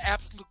had the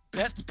absolute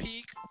best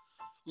peak.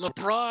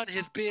 LeBron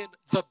has been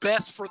the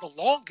best for the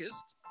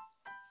longest.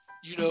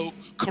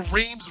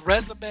 Kareem's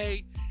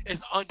resume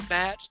is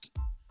unmatched.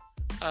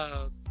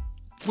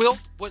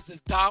 Wilt was as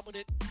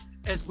dominant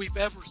as we've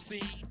ever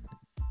seen.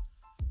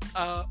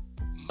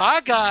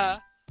 My guy,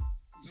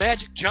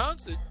 Magic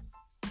Johnson,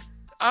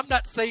 I'm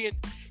not saying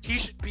he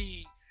should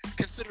be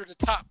considered a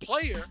top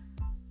player,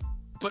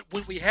 but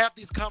when we have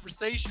these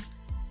conversations,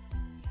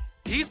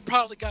 he's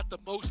probably got the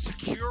most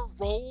secure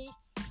role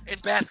in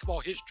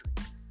basketball history,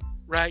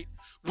 right?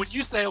 When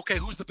you say, okay,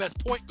 who's the best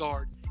point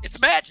guard? It's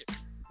Magic,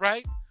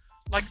 right?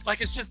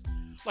 Like it's just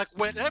like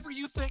whenever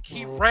you think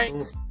he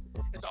ranks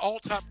in the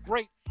all-time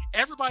great,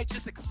 everybody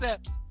just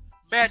accepts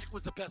Magic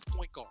was the best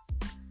point guard.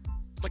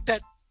 Like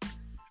that,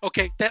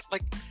 okay, that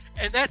like,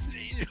 and that's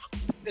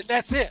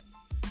it.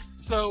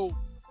 So,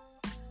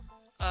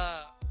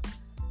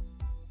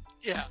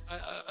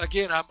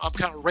 again, I'm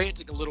kind of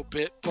ranting a little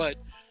bit, but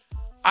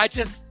I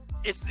just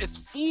it's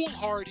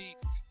foolhardy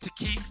to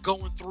keep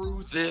going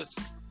through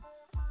this.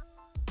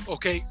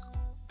 Okay,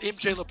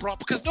 MJ, LeBron,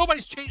 because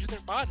nobody's changing their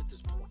mind at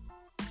this point.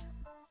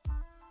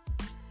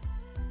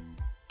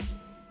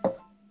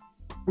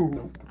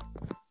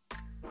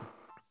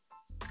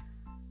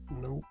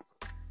 Nope.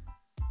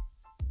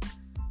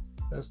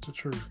 That's the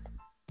truth.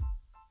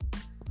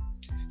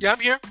 Yeah, I'm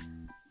here.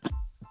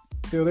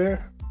 Still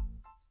there?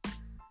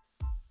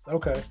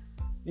 Okay.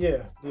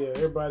 Yeah.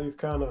 Everybody's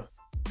kind of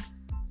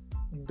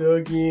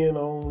dug in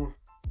on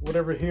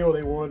whatever hill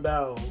they want to die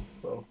on.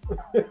 So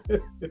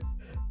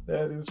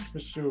that is for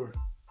sure.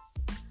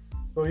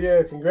 So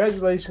yeah,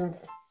 congratulations.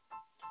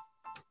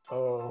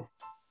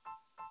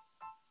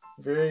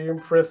 Very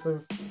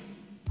impressive.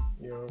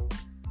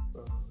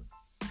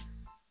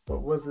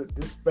 What was it?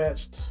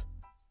 Dispatched.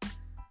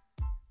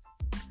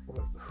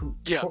 Who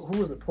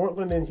was it?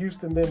 Portland and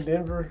Houston, then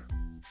Denver,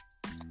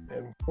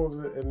 and what was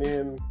it? And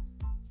then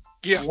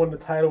won the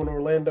title in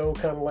Orlando,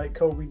 kind of like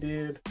Kobe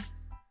did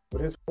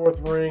with his fourth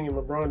ring, and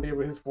LeBron did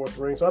with his fourth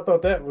ring. So I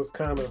thought that was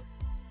kind of.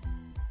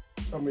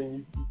 I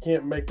mean, you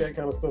can't make that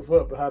kind of stuff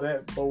up, but how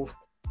that both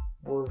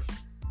were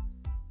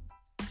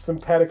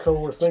simpatico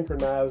or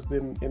synchronized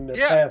in their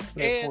path to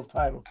that fourth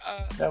title.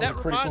 That was a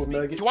pretty cool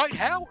nugget. Dwight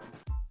Howard,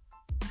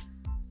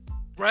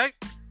 right?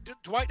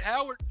 Dwight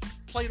Howard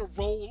played a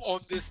role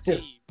on this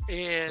team.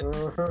 And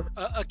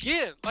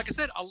again, like I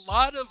said, a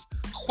lot of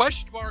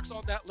question marks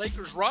on that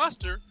Lakers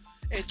roster,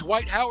 and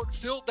Dwight Howard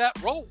filled that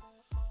role.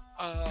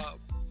 I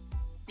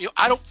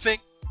don't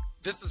think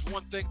this is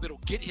one thing that'll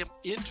get him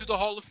into the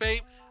Hall of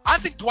Fame. I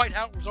think Dwight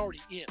Howard was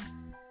already in.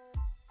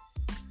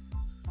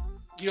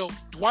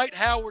 Dwight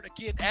Howard,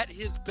 again, at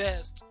his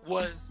best,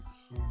 was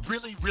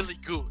really, really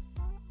good.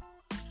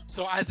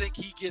 So I think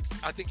he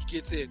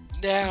gets in.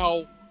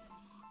 Now,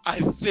 I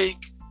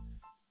think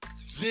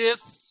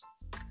this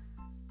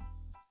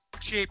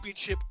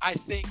championship, I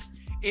think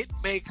it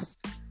makes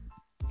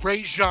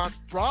Rajon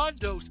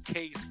Rondo's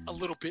case a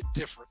little bit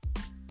different.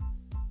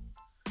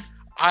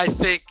 I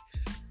think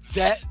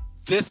that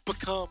this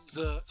becomes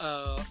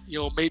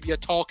maybe a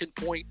talking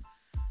point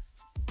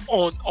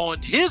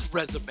on his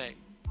resume.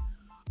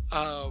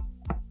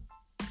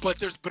 But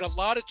there's been a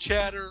lot of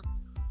chatter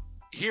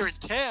here in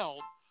town.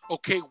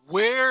 Okay,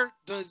 where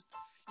does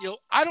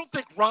I don't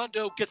think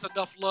Rondo gets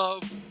enough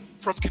love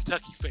from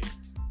Kentucky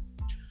fans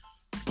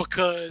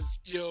because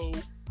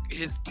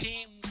his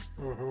teams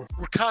were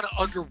kind of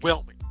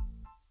underwhelming,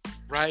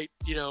 right?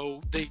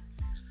 They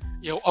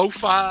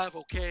 05,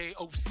 okay,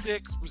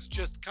 06 was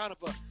just kind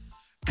of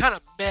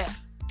meh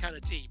kind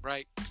of team,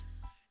 right?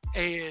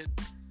 And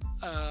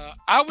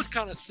I was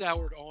kind of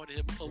soured on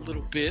him a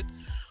little bit,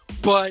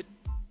 but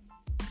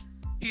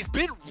he's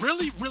been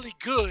really, really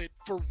good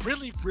for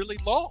really, really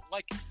long.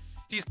 Like,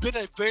 he's been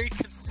a very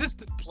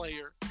consistent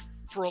player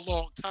for a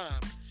long time.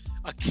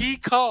 A key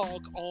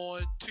cog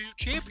on 2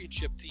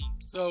 championship teams.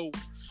 So,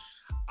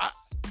 I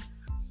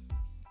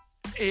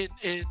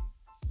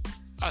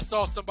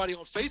saw somebody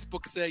on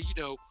Facebook say,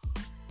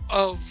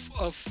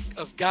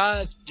 of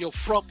guys,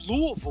 from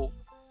Louisville,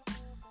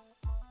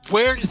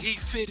 where does he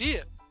fit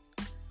in?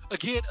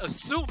 Again,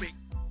 assuming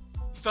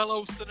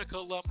fellow Seneca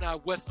alumni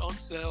Wes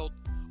Unseld,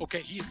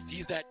 okay, he's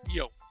that,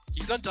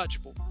 he's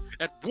untouchable.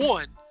 At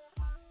 1,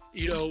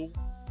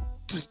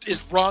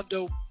 is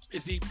Rondo,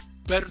 is he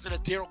better than a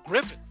Daryl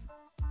Griffith,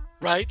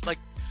 right?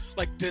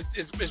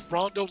 Is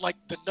Rondo like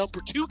the number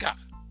 2 guy?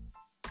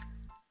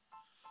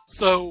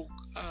 So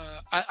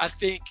I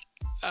think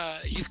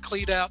he's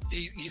cleaned out.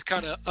 He's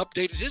kind of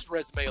updated his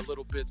resume a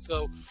little bit.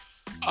 So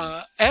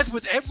as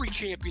with every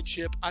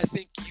championship, I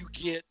think you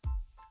get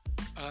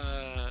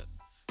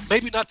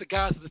maybe not the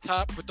guys at the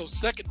top, but those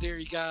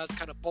secondary guys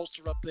kind of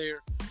bolster up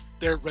their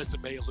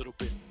resume a little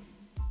bit.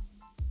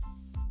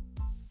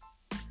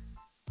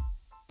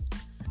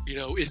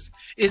 Is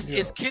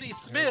Kenny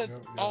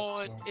Smith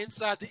on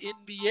inside the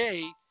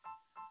NBA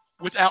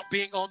without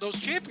being on those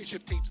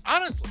championship teams?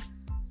 Honestly,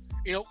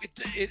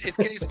 is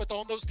Kenny Smith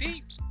on those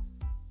teams,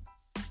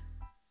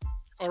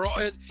 or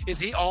is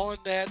he on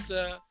that?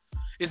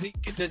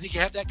 Does he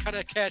have that kind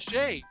of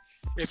cachet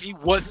if he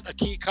wasn't a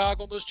key cog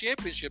on those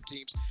championship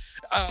teams?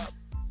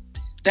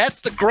 That's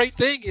the great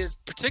thing is,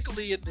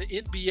 particularly in the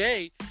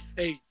NBA,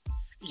 hey,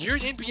 you're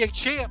an NBA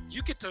champ.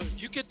 You get to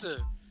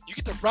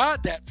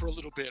ride that for a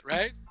little bit,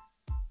 right?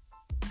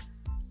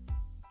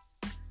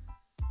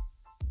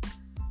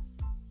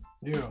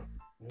 Yeah,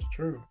 that's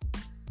true.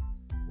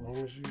 As long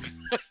as you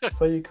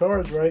play your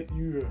cards right,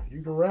 you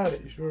can ride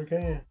it. You sure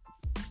can.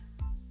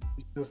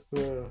 It's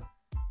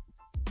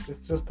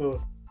just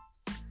a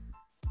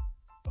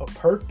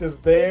perk that's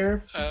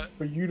there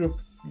for you to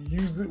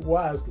use it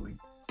wisely.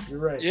 You're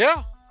right.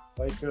 Yeah.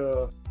 Like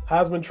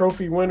Heisman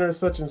Trophy winner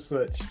such and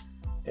such,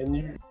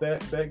 and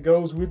that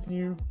goes with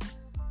you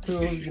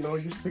till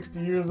you're 60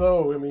 years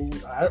old. I mean,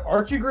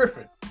 Archie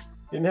Griffin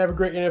didn't have a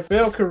great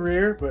NFL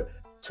career, but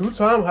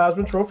 2-time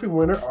Heisman Trophy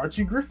winner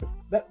Archie Griffin.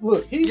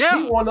 He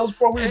won those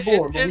before we were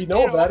born, but we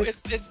know about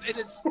it.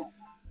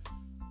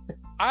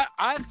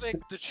 I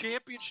think the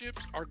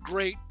championships are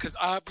great because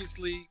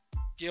obviously,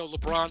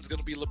 LeBron's going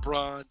to be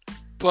LeBron,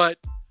 but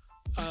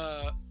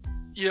a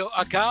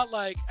guy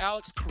like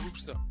Alex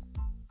Caruso,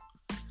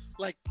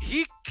 like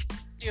he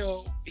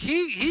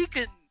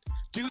can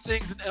do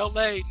things in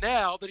LA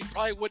now that he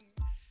probably wasn't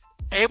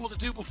able to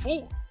do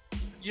before.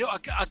 A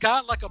guy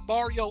like a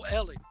Mario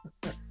Ellie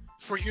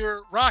for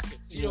your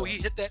Rockets, he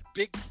hit that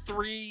big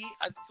 3.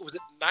 Was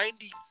it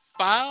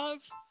 95?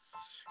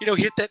 He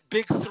hit that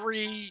big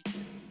 3.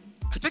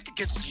 I think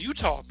against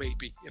Utah,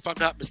 maybe, if I'm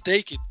not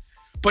mistaken.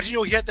 But he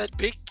had that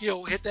big,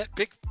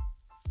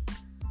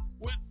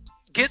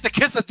 get the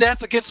kiss of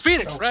death against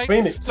Phoenix, right?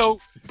 Phoenix.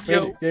 So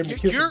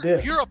Phoenix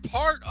you're a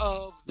part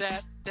of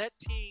that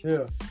team's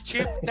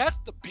champ. That's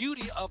the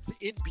beauty of the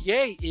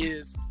NBA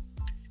is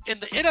in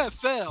the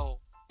NFL.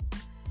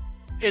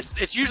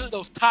 It's usually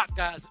those top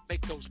guys that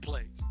make those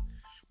plays,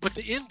 but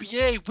the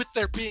NBA, with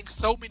there being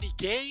so many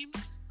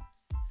games,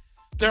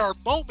 there are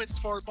moments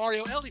for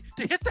Mario Ellie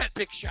to hit that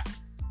big shot.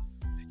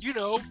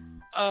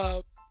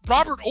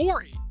 Robert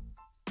Horry.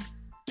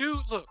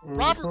 Dude, look,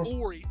 Robert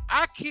Horry,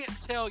 I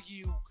can't tell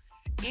you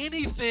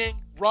anything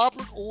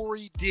Robert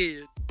Horry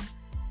did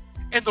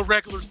in the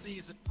regular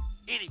season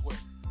anywhere.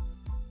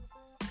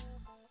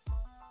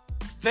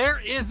 There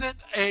isn't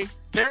a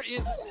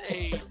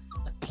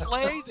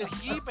play that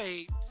he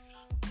made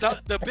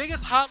the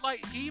biggest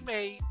highlight he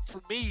made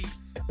for me,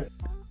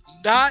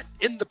 not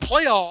in the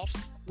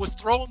playoffs, was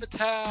throwing the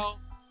towel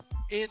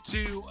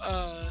into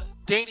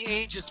Danny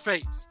Ainge's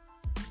face.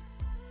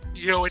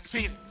 In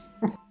Phoenix.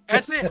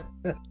 That's it.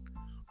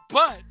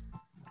 But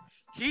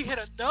he hit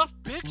enough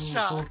big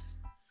shots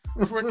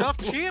for enough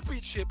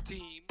championship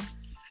teams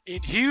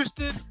in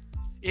Houston,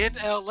 in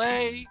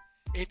LA,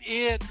 and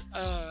in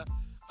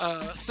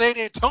San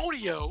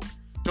Antonio.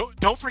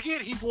 Don't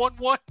forget he won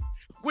one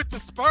with the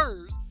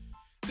Spurs.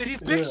 That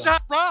he's big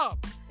shot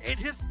Rob, and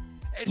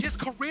his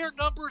career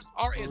numbers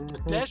are as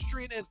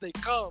pedestrian as they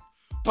come.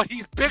 But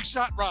he's big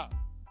shot Rob,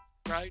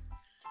 right?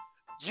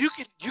 You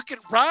can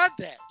ride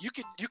that. You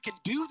can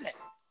do that.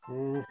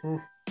 Mm-hmm.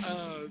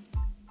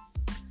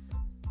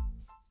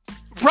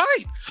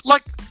 Right.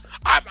 Like,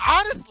 I'm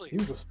honestly. He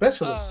was a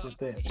specialist with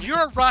that.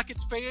 You're a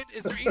Rockets fan.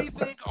 Is there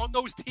anything on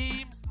those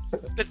teams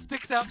that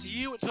sticks out to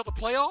you until the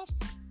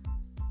playoffs?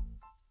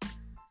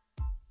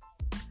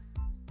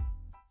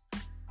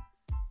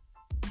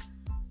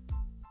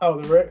 Oh,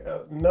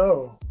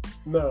 no,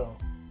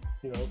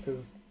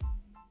 because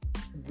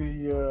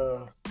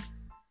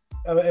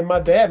and my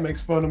dad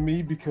makes fun of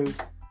me because,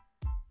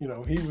 he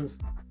was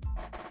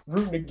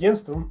rooting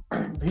against him.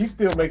 He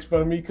still makes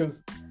fun of me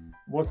because,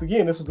 once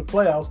again, this was the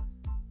playoffs.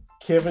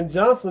 Kevin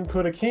Johnson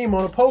put Akeem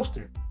on a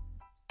poster,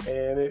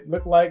 and it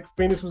looked like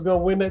Phoenix was going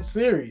to win that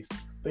series.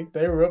 I think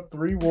they were up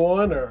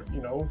 3-1,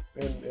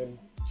 and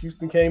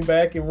Houston came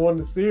back and won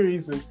the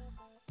series, and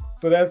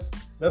so that's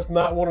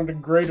not one of the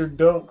greater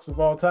dunks of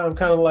all time.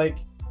 Kind of like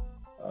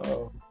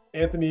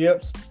Anthony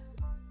Epps'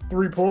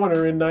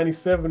 three-pointer in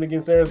 '97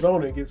 against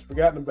Arizona gets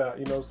forgotten about.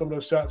 Some of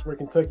those shots where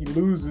Kentucky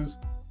loses,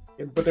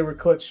 but they were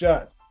clutch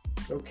shots.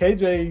 So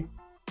KJ,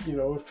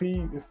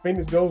 if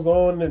Phoenix goes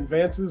on and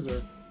advances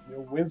or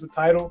wins the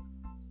title,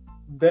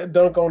 that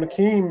dunk on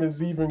Akeem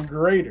is even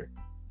greater.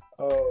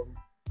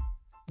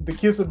 The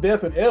kiss of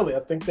death at Ellie, I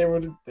think they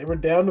were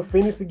down to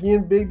Phoenix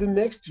again big the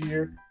next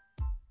year.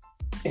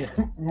 And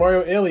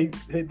Mario Ellie,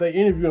 they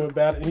interview him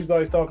about it, and he's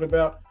always talking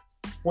about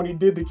when he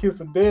did the kiss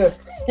of death.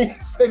 He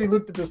said he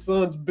looked at the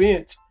Suns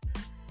bench,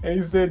 and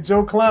he said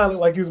Joe Klein looked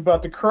like he was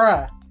about to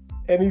cry,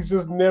 and he's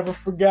just never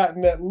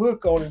forgotten that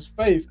look on his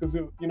face because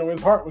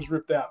his heart was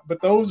ripped out.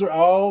 But those are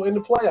all in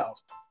the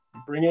playoffs.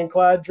 You bring in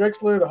Clyde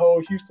Drexler, the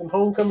whole Houston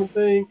homecoming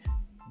thing.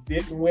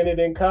 Didn't win it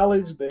in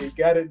college. They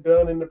got it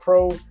done in the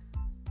pros.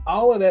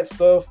 All of that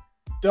stuff.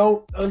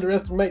 Don't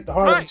underestimate the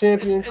heart of the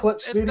champion,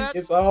 Clutch City.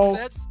 It's all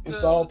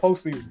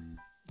postseason.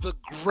 The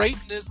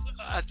greatness,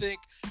 I think,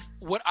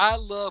 what I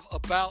love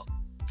about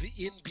the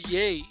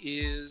NBA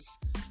is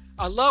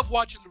I love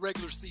watching the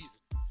regular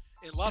season.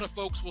 And a lot of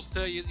folks will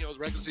say, the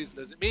regular season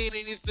doesn't mean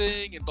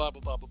anything and blah,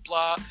 blah, blah, blah,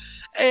 blah.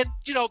 And,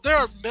 there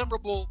are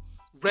memorable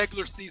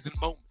regular season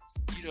moments,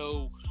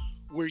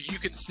 where you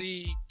can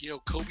see,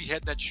 Kobe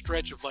had that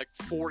stretch of like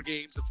 4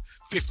 games of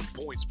 50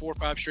 points, 4 or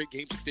 5 straight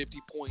games of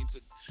 50 points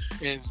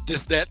and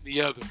this, that, and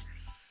the other.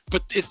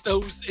 But it's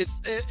those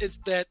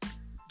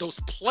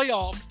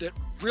playoffs that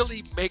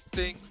really make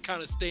things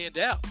kind of stand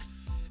out.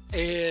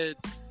 And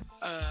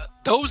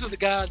those are the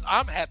guys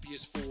I'm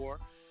happiest for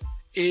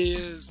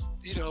is,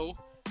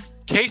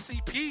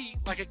 KCP,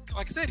 like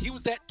I said, he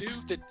was that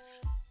dude that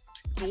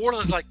New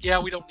Orleans like,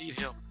 yeah, we don't need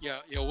him. Yeah,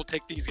 we'll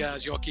take these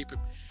guys. Y'all keep him.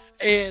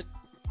 And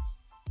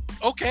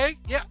okay,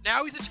 yeah,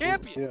 now he's a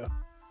champion. Yeah.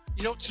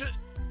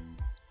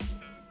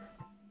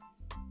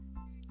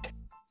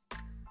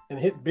 And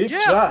hit big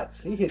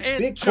shots. He hit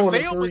big corner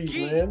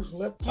threes, man.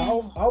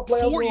 I'll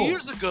play 4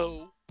 years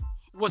ago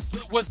was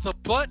the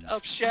butt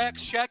of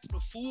Shaq the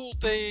Fool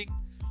thing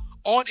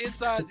on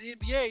Inside the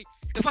NBA.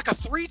 It's like a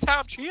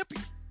 3-time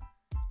champion.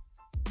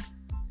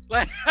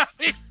 Like,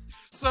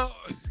 so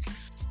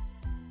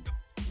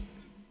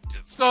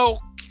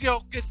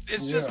it's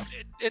just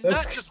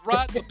not just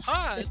riding the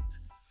pine.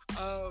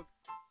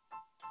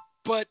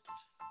 But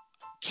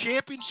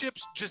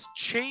championships just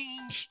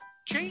change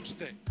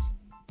things,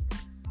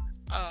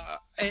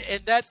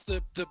 and that's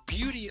the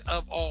beauty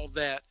of all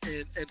that.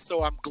 And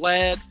so I'm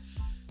glad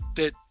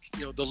that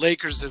the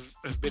Lakers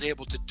have been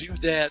able to do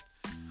that.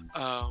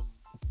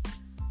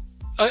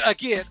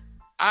 Again,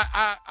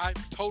 I'm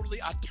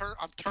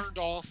turned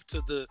off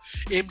to the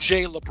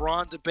MJ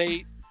LeBron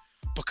debate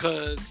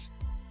because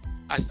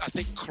I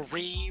think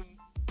Kareem,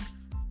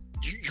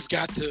 you've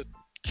got to.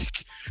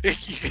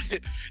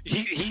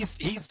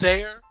 He's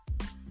there.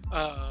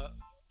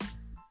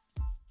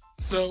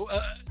 So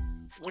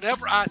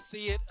whenever I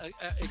see it,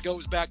 it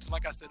goes back to,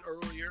 like I said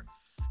earlier,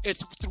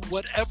 it's through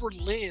whatever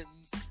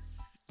lens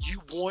you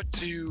want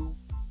to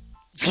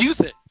view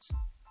things.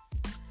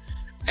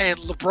 And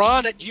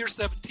LeBron at year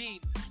 17,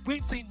 we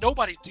ain't seen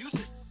nobody do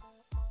this.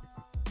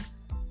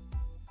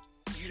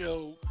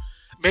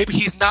 Maybe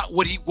he's not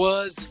what he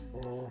was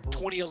in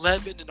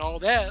 2011 and all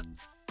that,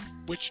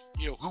 which,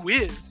 who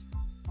is?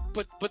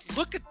 But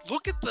look at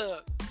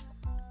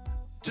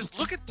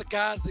the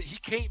guys that he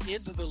came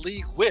into the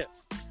league with.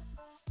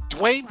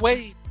 Dwayne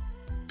Wade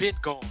been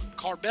gone.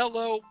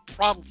 Carmelo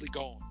probably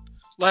gone.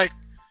 Like,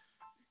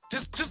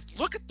 just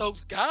look at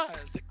those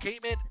guys that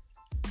came in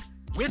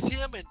with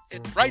him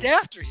and right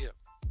after him.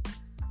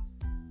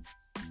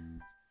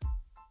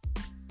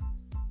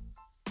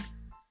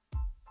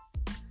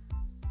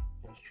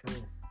 That's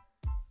true.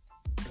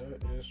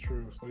 That is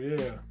true. So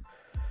yeah,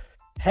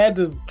 had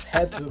to,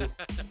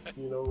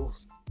 you know,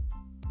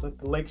 let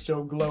the Lake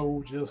Show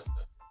glow. Just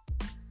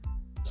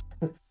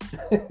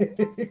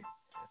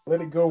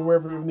let it go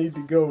wherever it needs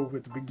to go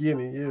at the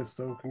beginning. Yeah.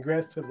 So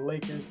congrats to the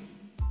Lakers.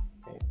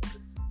 And,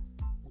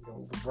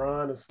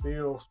 LeBron is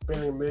still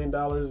spending $1 million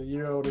a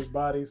year on his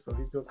body, so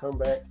he's gonna come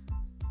back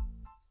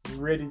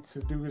ready to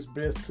do his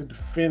best to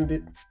defend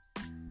it.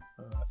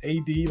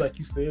 AD, like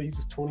you said, he's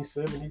just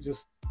 27. He's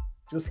just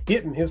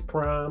hitting his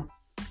prime.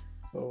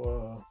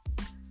 So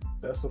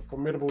that's a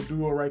formidable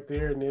duo right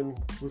there. And then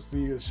we'll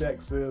see, as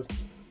Shaq says,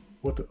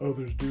 what the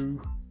others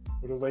do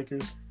for the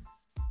Lakers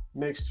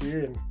next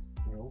year, and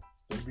they'll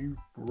be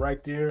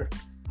right there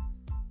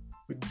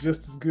with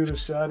just as good a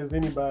shot as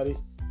anybody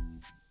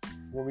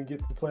when we get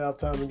to playoff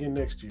time again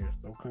next year.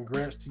 So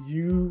congrats to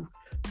you.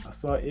 I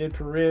saw Ed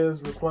Perez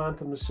replying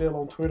to Michelle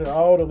on Twitter.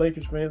 All the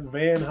Lakers fans,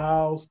 Van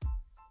Howes,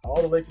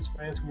 all the Lakers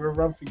fans,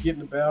 whoever I'm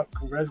forgetting about,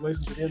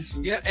 congratulations to them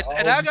too. Yeah,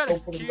 and I got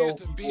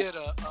accused of being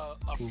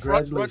a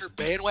front-runner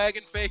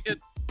bandwagon fan.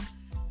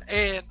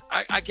 And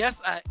I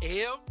guess I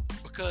am,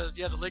 because,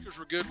 the Lakers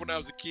were good when I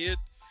was a kid,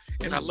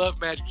 and I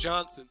love Magic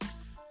Johnson.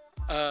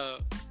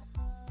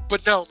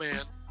 But no,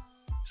 man.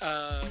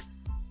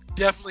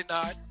 Definitely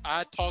not.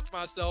 I talked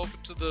myself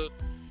into the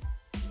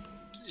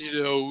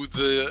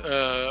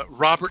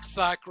Robert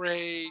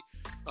Sacre,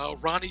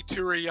 Ronnie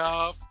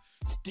Turiaf,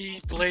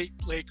 Steve Blake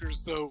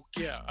Lakers. So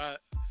yeah,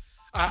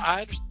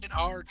 I understand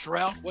our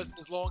drought wasn't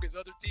as long as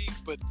other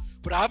teams, but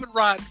I've been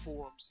riding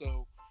for them.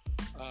 So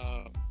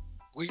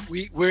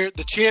we're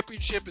the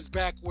championship is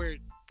back where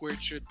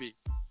it should be.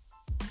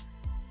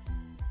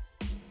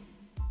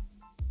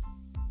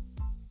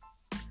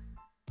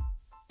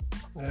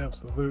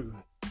 Absolutely.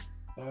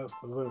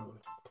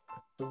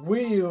 So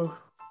we'll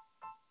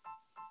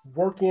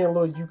work in a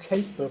little UK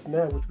stuff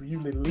now, which we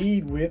usually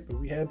lead with, but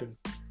we had to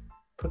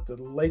put the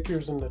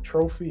Lakers in the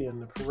trophy and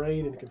the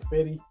parade and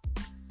confetti,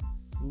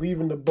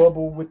 leaving the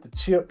bubble with the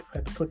chip.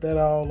 Had to put that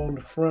all on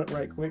the front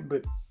right quick.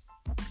 But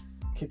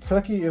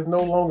Kentucky is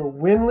no longer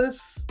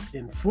winless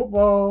in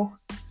football.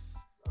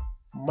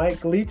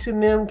 Mike Leach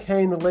and them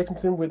came to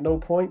Lexington with no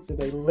points, and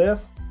they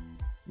left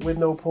with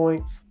no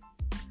points.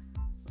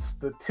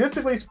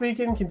 Statistically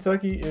speaking,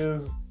 Kentucky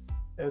is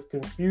as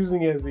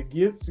confusing as it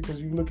gets, because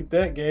you look at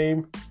that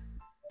game,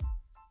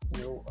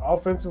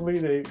 offensively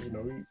they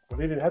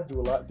didn't have to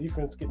do a lot.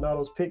 Defense getting all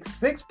those picks,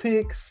 6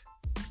 picks,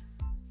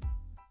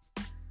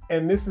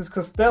 and this is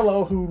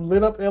Costello who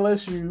lit up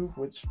LSU,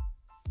 which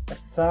at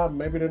the time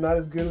maybe they're not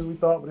as good as we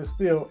thought, but it's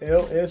still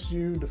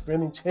LSU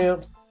defending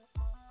champs.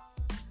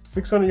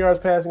 600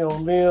 yards passing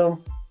on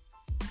them.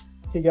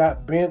 He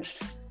got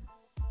benched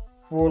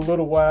for a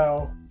little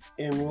while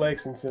in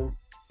Lexington.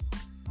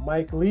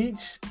 Mike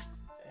Leach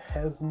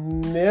has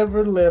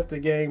never left a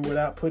game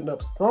without putting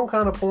up some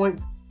kind of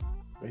points,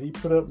 but he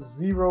put up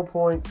 0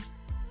 points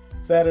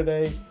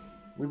Saturday.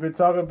 We've been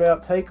talking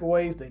about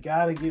takeaways. They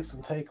got to get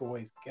some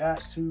takeaways.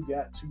 Got to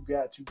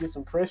get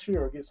some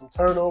pressure or get some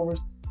turnovers.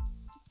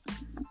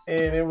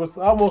 And it was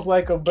almost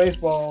like a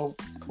baseball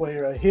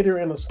player, a hitter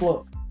in a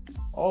slump.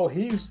 Oh,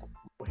 he's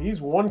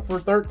 1 for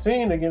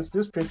 13 against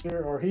this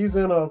pitcher, or he's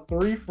in a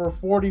 3 for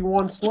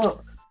 41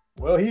 slump.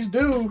 Well, he's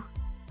due,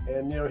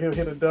 and he'll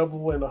hit a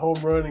double and a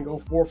home run and go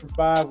 4 for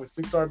 5 with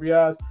 6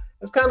 RBIs.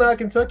 That's kind of how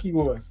Kentucky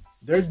was.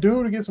 They're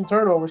due to get some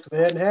turnovers because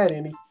they hadn't had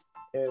any,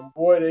 and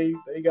boy,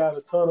 they got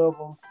a ton of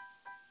them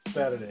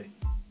Saturday,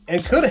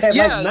 and could have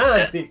had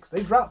 9 picks.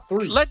 They dropped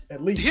 3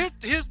 at least.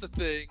 Here's the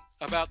thing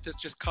about this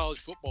just college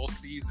football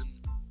season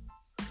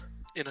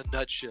in a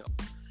nutshell.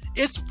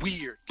 It's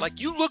weird.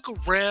 Like, you look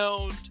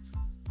around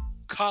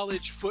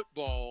college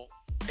football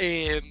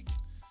and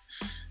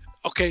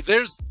okay,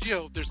 there's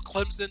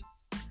Clemson,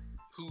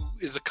 who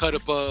is a cut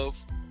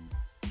above,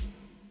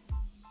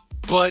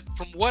 but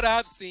from what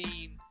I've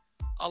seen,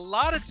 a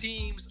lot of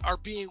teams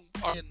have been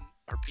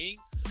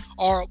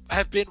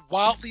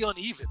wildly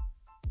uneven,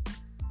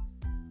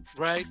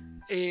 right?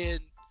 And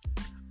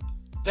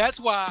that's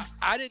why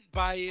I didn't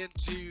buy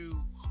into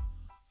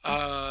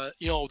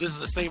this is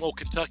the same old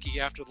Kentucky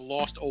after the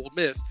loss to Ole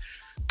Miss,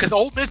 because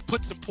Ole Miss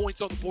put some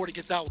points on the board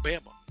against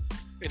Alabama,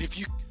 and if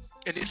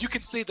you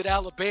can see that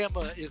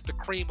Alabama is the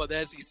cream of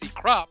the SEC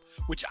crop,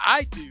 which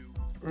I do,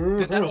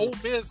 then that Ole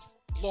Miss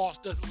loss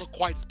doesn't look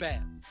quite as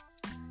bad.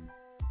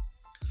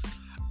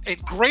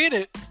 And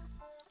granted,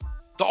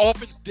 the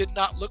offense did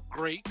not look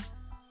great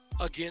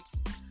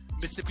against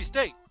Mississippi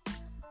State,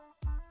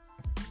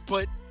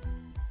 but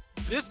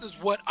this is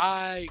what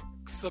I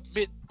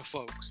submit to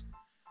folks.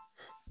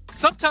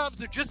 Sometimes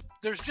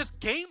there's just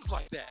games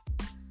like that.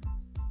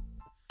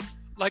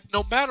 Like,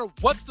 no matter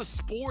what the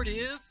sport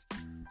is,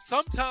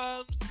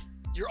 sometimes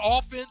your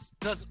offense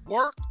doesn't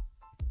work,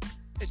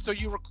 and so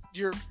you're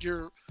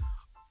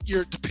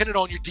dependent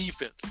on your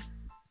defense.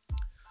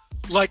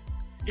 Like,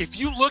 if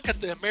you look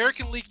at the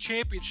American League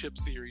Championship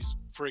Series,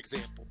 for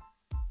example,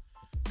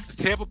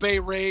 the Tampa Bay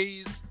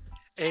Rays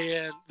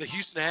and the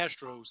Houston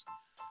Astros.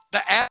 The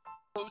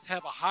Astros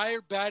have a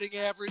higher batting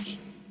average,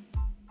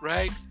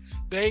 right?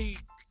 They,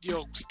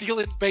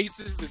 stealing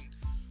bases and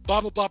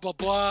blah, blah, blah, blah,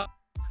 blah.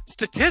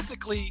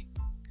 Statistically,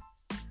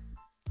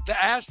 the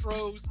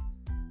Astros,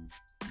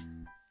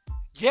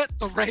 yet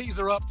the Rays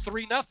are up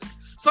 3-0.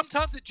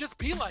 Sometimes it just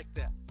be like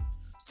that.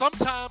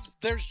 Sometimes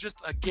there's just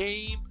a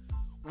game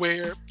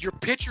where your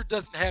pitcher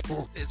doesn't have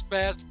his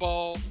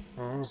fastball.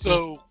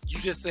 So you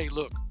just say,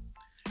 look,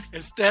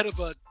 instead of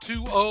a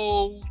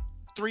 2-0,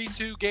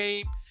 3-2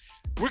 game,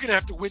 we're going to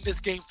have to win this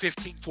game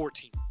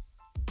 15-14.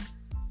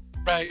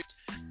 Right?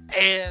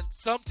 And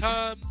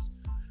sometimes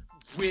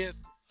with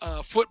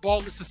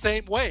football, it's the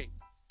same way.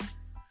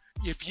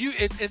 If you,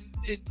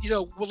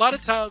 a lot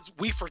of times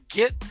we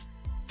forget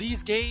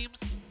these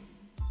games,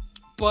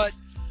 but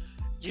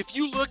if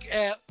you look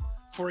at,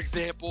 for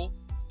example,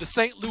 the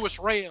St. Louis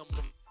Rams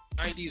of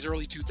the 90s,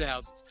 early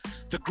 2000s,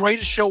 the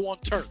greatest show on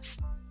turf,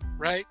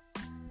 right?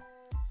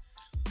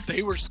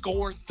 They were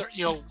scoring,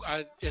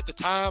 at the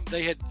time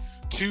they had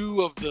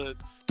two of the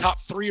top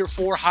 3 or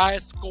 4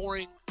 highest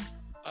scoring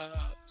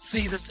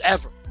seasons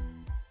ever.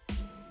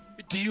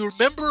 Do you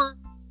remember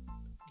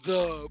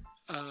the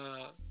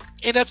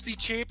NFC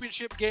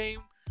Championship game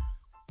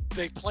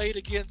they played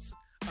against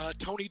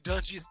Tony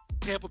Dungy's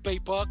Tampa Bay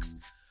Bucks?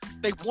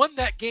 They won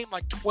that game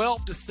like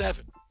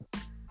 12-7.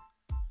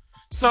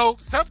 So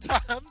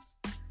sometimes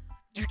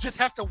you just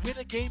have to win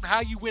a game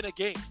how you win a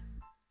game.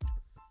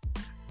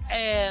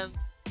 And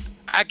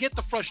I get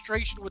the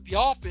frustration with the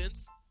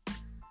offense,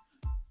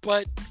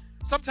 but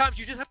sometimes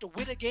you just have to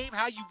win a game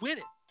how you win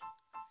it.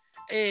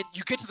 And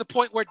you get to the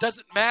point where it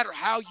doesn't matter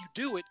how you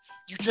do it,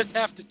 you just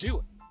have to do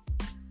it.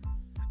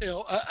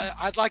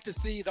 I'd like to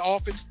see the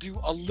offense do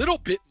a little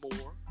bit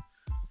more.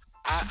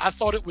 I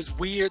thought it was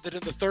weird that in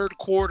the third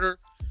quarter,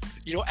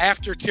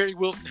 after Terry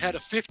Wilson had a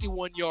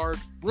 51-yard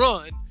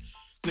run,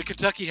 the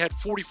Kentucky had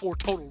 44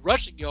 total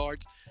rushing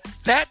yards.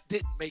 That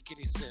didn't make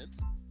any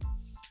sense.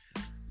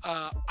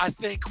 I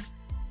think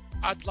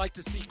I'd like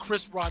to see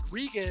Chris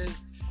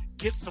Rodriguez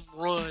get some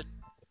run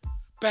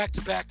back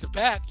to back to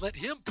back, let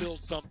him build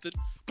something.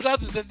 But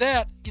other than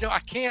that, I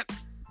can't,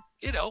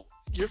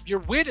 you're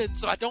winning,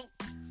 so I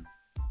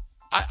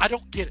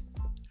don't get it.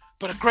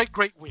 But a great,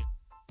 great win.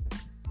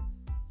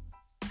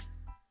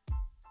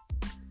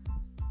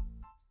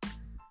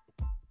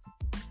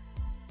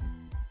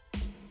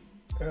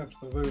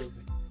 Absolutely.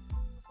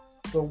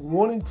 So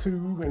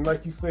 1-2, and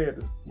like you said,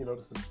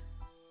 this is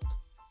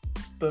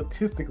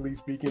statistically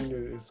speaking,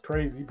 is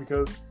crazy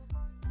because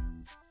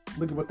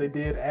look at what they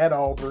did at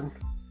Auburn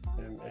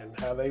and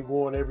how they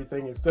won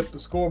everything except the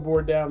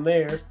scoreboard down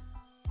there,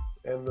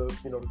 and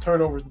the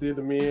turnovers did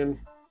them in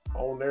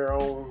their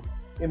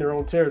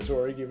own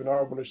territory, giving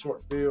Auburn a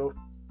short field.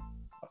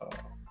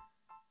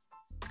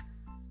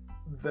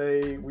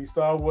 We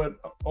saw what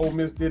Ole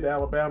Miss did to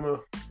Alabama,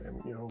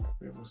 and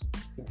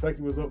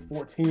Kentucky was up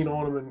 14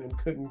 on them and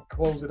couldn't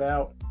close it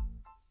out,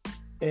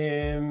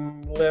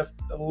 and left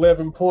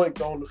 11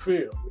 points on the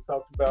field. We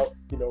talked about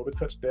the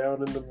touchdown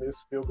and the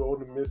missed field goal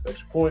and the missed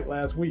extra point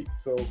last week.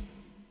 So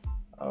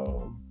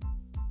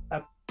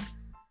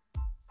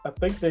I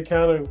think they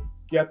kind of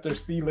got their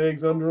sea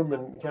legs under them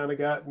and kind of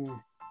got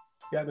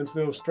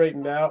themselves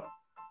straightened out.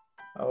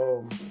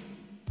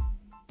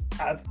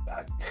 I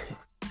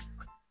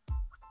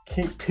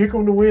can't pick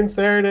them to win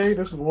Saturday.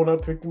 This is one I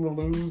picked them to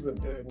lose,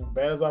 and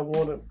bad as I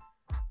want to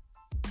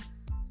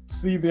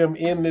see them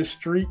in this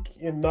streak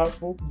in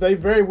Knoxville, they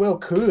very well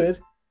could.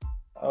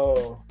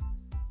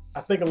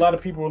 I think a lot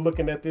of people are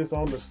looking at this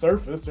on the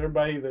surface.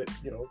 Everybody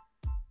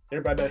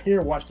down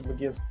here watched them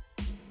against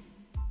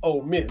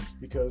Ole Miss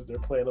because they're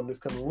playing them this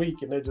coming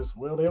week, and they're just,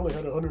 they only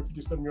had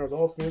 157 yards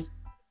offense,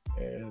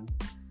 and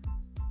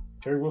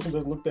Terry Wilson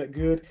doesn't look that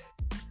good,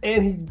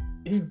 and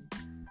he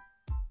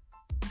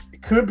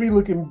could be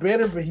looking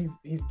better, but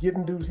he's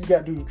getting dudes. He's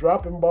got dudes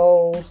dropping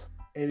balls,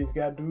 and he's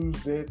got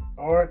dudes that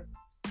aren't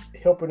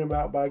helping him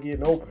out by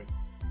getting open.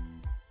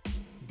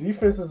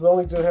 Defense is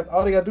only just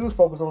all they got to do is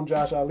focus on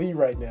Josh Ali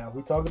right now.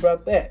 We talked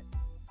about that.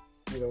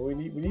 We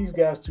need these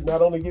guys to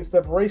not only get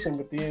separation,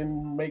 but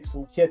then make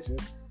some catches.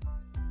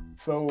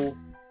 So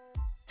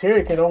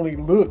Terry can only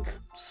look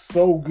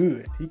so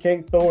good. He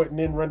can't throw it and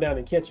then run down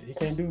and catch it. He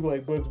can't do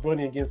like Bugs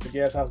Bunny against the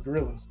Gas House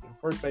Gorillas.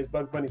 First base,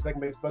 Bugs Bunny.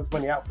 Second base, Bugs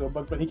Bunny. Outfield,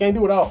 Bugs Bunny. He can't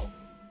do it all.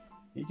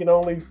 He can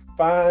only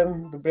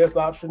find the best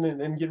option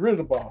and get rid of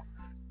the ball.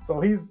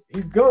 So he's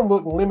gonna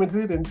look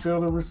limited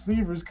until the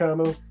receivers kind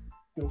of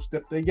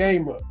step their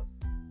game up.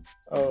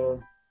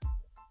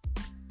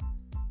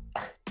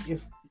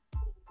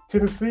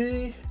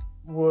 Tennessee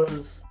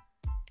was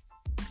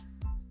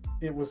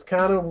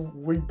kind of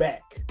we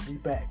back.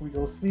 We're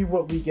gonna see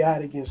what we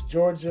got against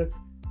Georgia.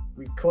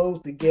 We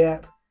closed the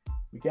gap.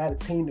 We got a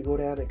team to go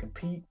down and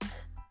compete.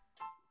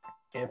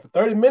 And for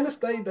 30 minutes,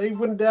 they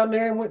went down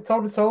there and went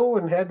toe-to-toe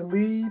and had the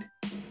lead,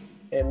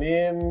 and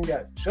then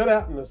got shut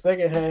out in the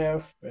second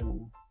half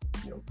and,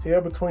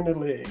 tail between their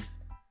legs.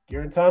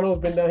 Garantano's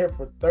been down here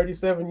for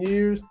 37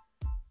 years.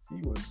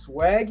 He was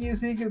swaggy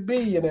as he could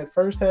be in that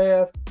first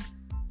half,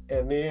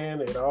 and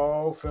then it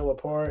all fell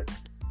apart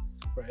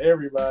for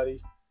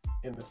everybody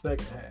in the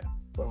second half.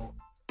 So,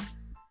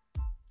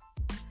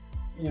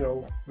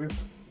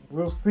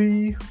 we'll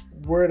see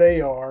where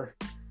they are.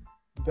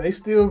 They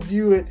still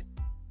view it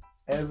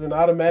as an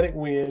automatic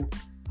win,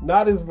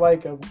 not as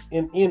like an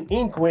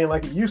ink win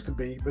like it used to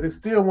be, but it's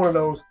still one of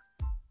those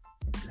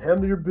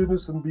handle your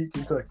business and beat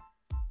Kentucky.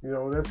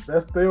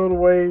 That's still the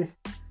way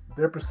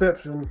their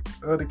perception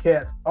of the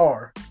Cats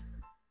are.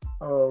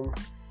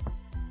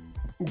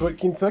 But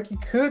Kentucky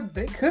could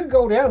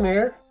go down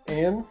there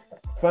and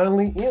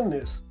finally end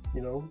this.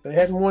 They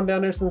hadn't won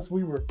down there since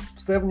we were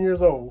 7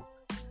 years old.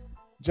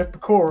 Jeff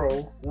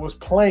Picoro was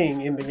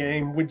playing in the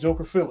game with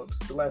Joker Phillips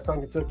the last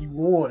time Kentucky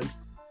won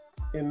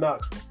in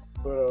Knoxville.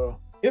 But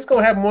it's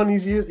going to happen one of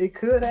these years. It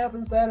could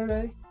happen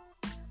Saturday.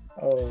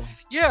 I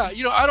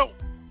don't.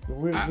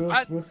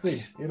 We'll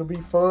see. It'll be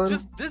fun.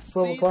 Just this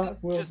season,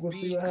 we'll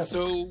being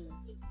so,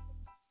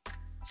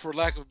 for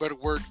lack of a better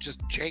word,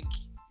 just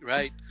janky,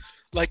 right?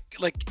 Like,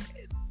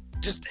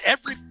 just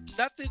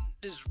nothing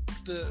is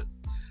the.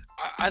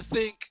 I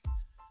think.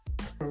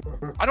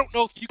 I don't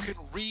know if you can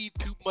read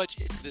too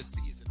much into this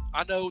season.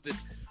 I know that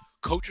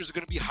coaches are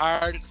going to be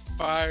hired and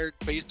fired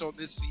based on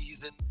this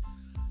season.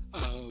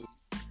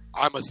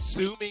 I'm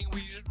assuming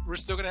we're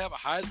still going to have a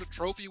Heisman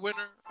Trophy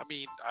winner. I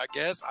mean, I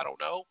guess. I don't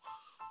know.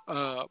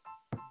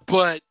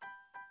 But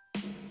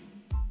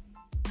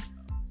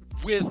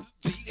with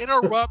the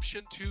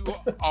interruption to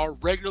our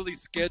regularly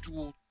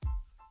scheduled,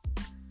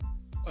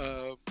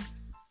 how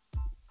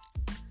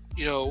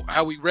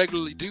we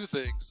regularly do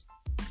things,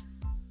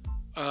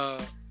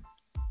 I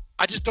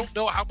just don't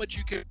know how much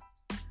you can,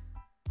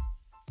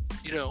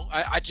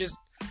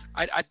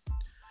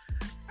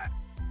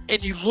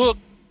 and you look,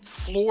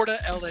 Florida,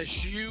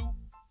 LSU,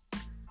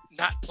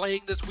 not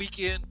playing this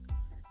weekend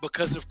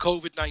because of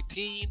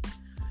COVID-19.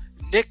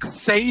 Nick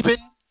Saban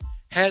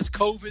has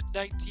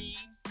COVID-19.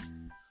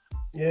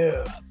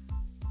 Yeah.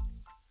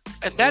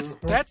 And that's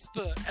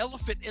the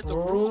elephant in the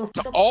room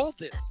to all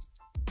this.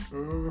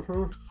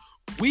 Mm-hmm.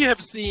 We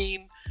have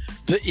seen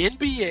the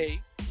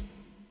NBA,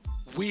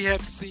 we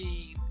have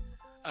seen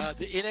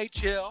the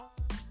NHL,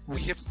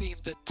 we have seen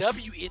the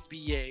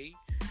WNBA,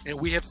 and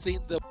we have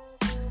seen the